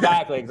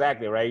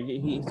 Exactly, right?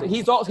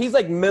 He's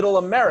like middle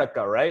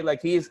America, right?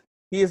 Like he's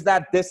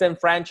that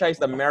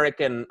disenfranchised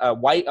American,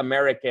 white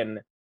American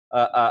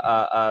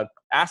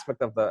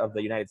aspect of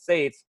the United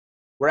States,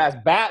 whereas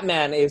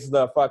Batman is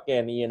the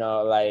fucking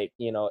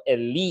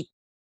elite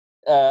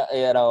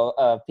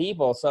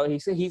people. So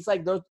he's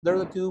like they're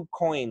the two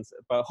coins,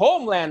 but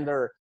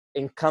Homelander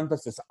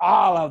encompasses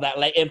all of that,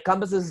 like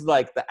encompasses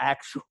like the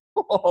actual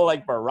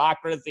like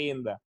bureaucracy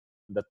and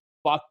the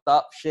fucked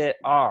up shit.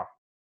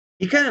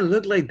 He kind of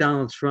looked like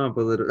Donald Trump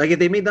a little. Like if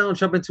they made Donald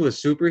Trump into a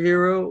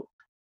superhero,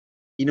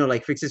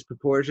 like fix his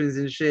proportions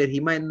and shit, he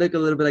might look a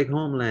little bit like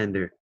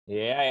Homelander.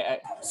 Yeah.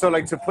 So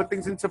like to put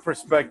things into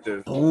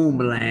perspective,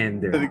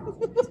 Homelander.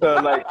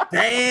 So like,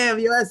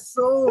 damn, that's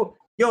so.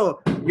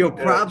 Yo,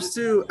 props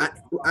to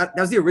that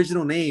was the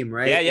original name,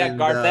 right? Yeah,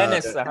 Garth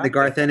Ennis. The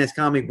Garth Ennis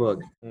comic book.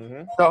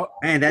 Mm-hmm. So,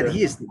 man,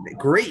 he is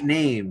great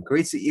name.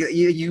 Great.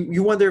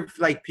 You wonder if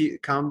like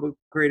comic book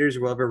creators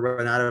will ever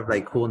run out of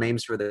like cool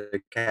names for their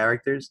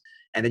characters,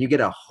 and then you get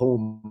a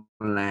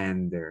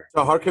Homelander.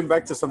 So harken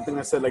back to something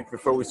I said like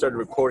before we started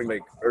recording,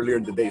 like earlier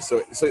in the day.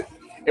 So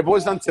it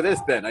boils down to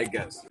this. Then I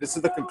guess this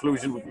is the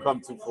conclusion we've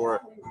come to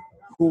for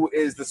who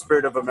is the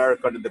spirit of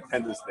America on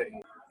Independence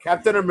Day.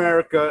 Captain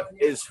America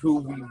is who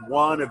we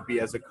want to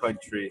be as a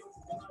country,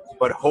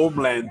 but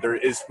Homelander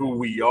is who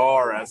we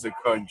are as a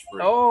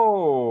country.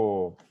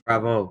 Oh,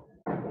 bravo.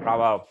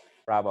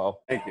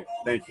 Thank you.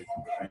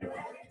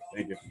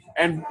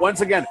 And once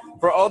again,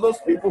 for all those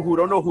people who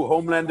don't know who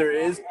Homelander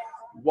is,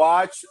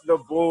 watch The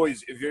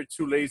Boys. If you're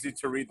too lazy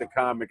to read the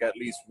comic, at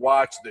least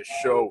watch the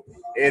show.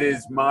 It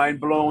is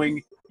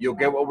mind-blowing. You'll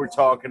get what we're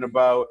talking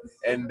about,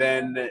 and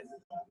then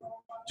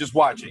just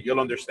watch it. You'll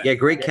understand. Yeah,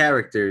 great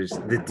characters.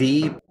 The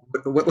Deep.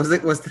 What was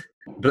it? Was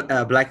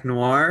Black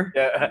Noir?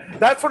 Yeah,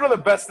 that's one of the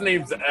best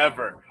names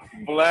ever.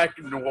 Black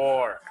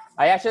Noir.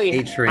 I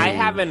A-Train.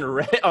 haven't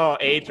read. Oh,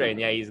 A-Train.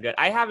 Yeah, he's good.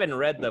 I haven't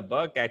read the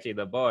book actually,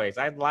 The Boys.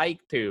 I'd like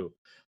to,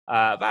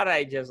 but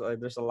I just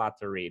there's a lot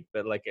to read.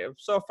 But like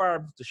so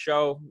far, the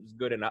show is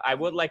good enough. I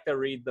would like to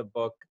read the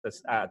book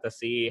to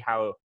see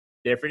how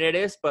different it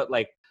is. But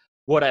like,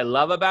 what I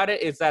love about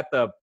it is that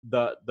the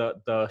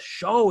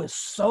show is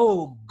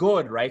so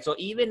good, right? So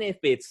even if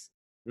it's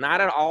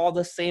not at all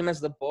the same as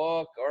the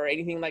book or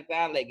anything like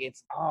that, like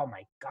it's, oh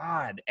my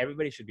God,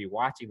 everybody should be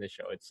watching the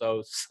show. It's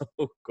so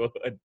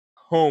good.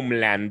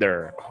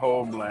 Homelander.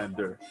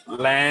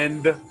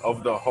 Land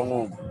of the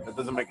home. That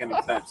doesn't make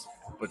any sense,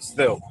 but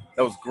still,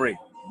 that was great.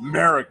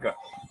 America.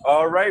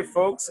 All right,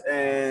 folks,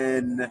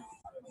 and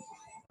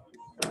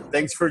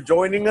thanks for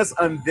joining us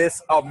on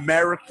this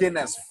American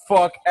as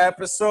fuck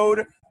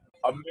episode.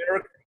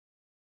 America.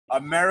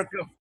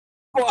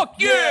 Fuck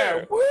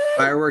yeah! Woo!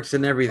 Fireworks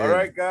and everything. All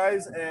right,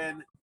 guys,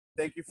 and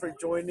thank you for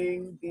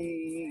joining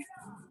the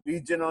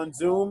Legion on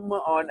Zoom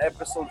on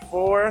episode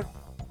 4.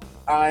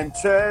 I'm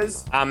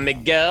Ches. I'm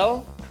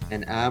Miguel.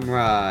 And I'm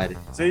Rod.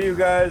 See you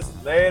guys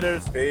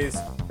later. Peace.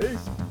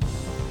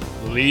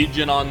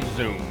 Legion on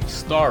Zoom,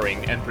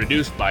 starring and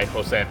produced by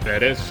Jose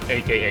Perez,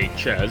 aka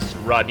Ches,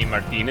 Rodney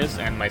Martinez,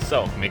 and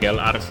myself, Miguel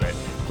Arce.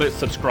 Please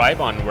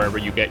subscribe on wherever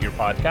you get your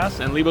podcasts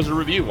and leave us a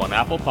review on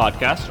Apple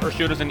Podcasts or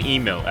shoot us an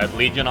email at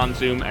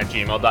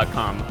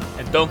legiononzoom@gmail.com.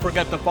 And don't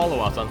forget to follow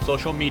us on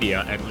social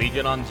media at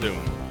Legion on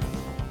Zoom.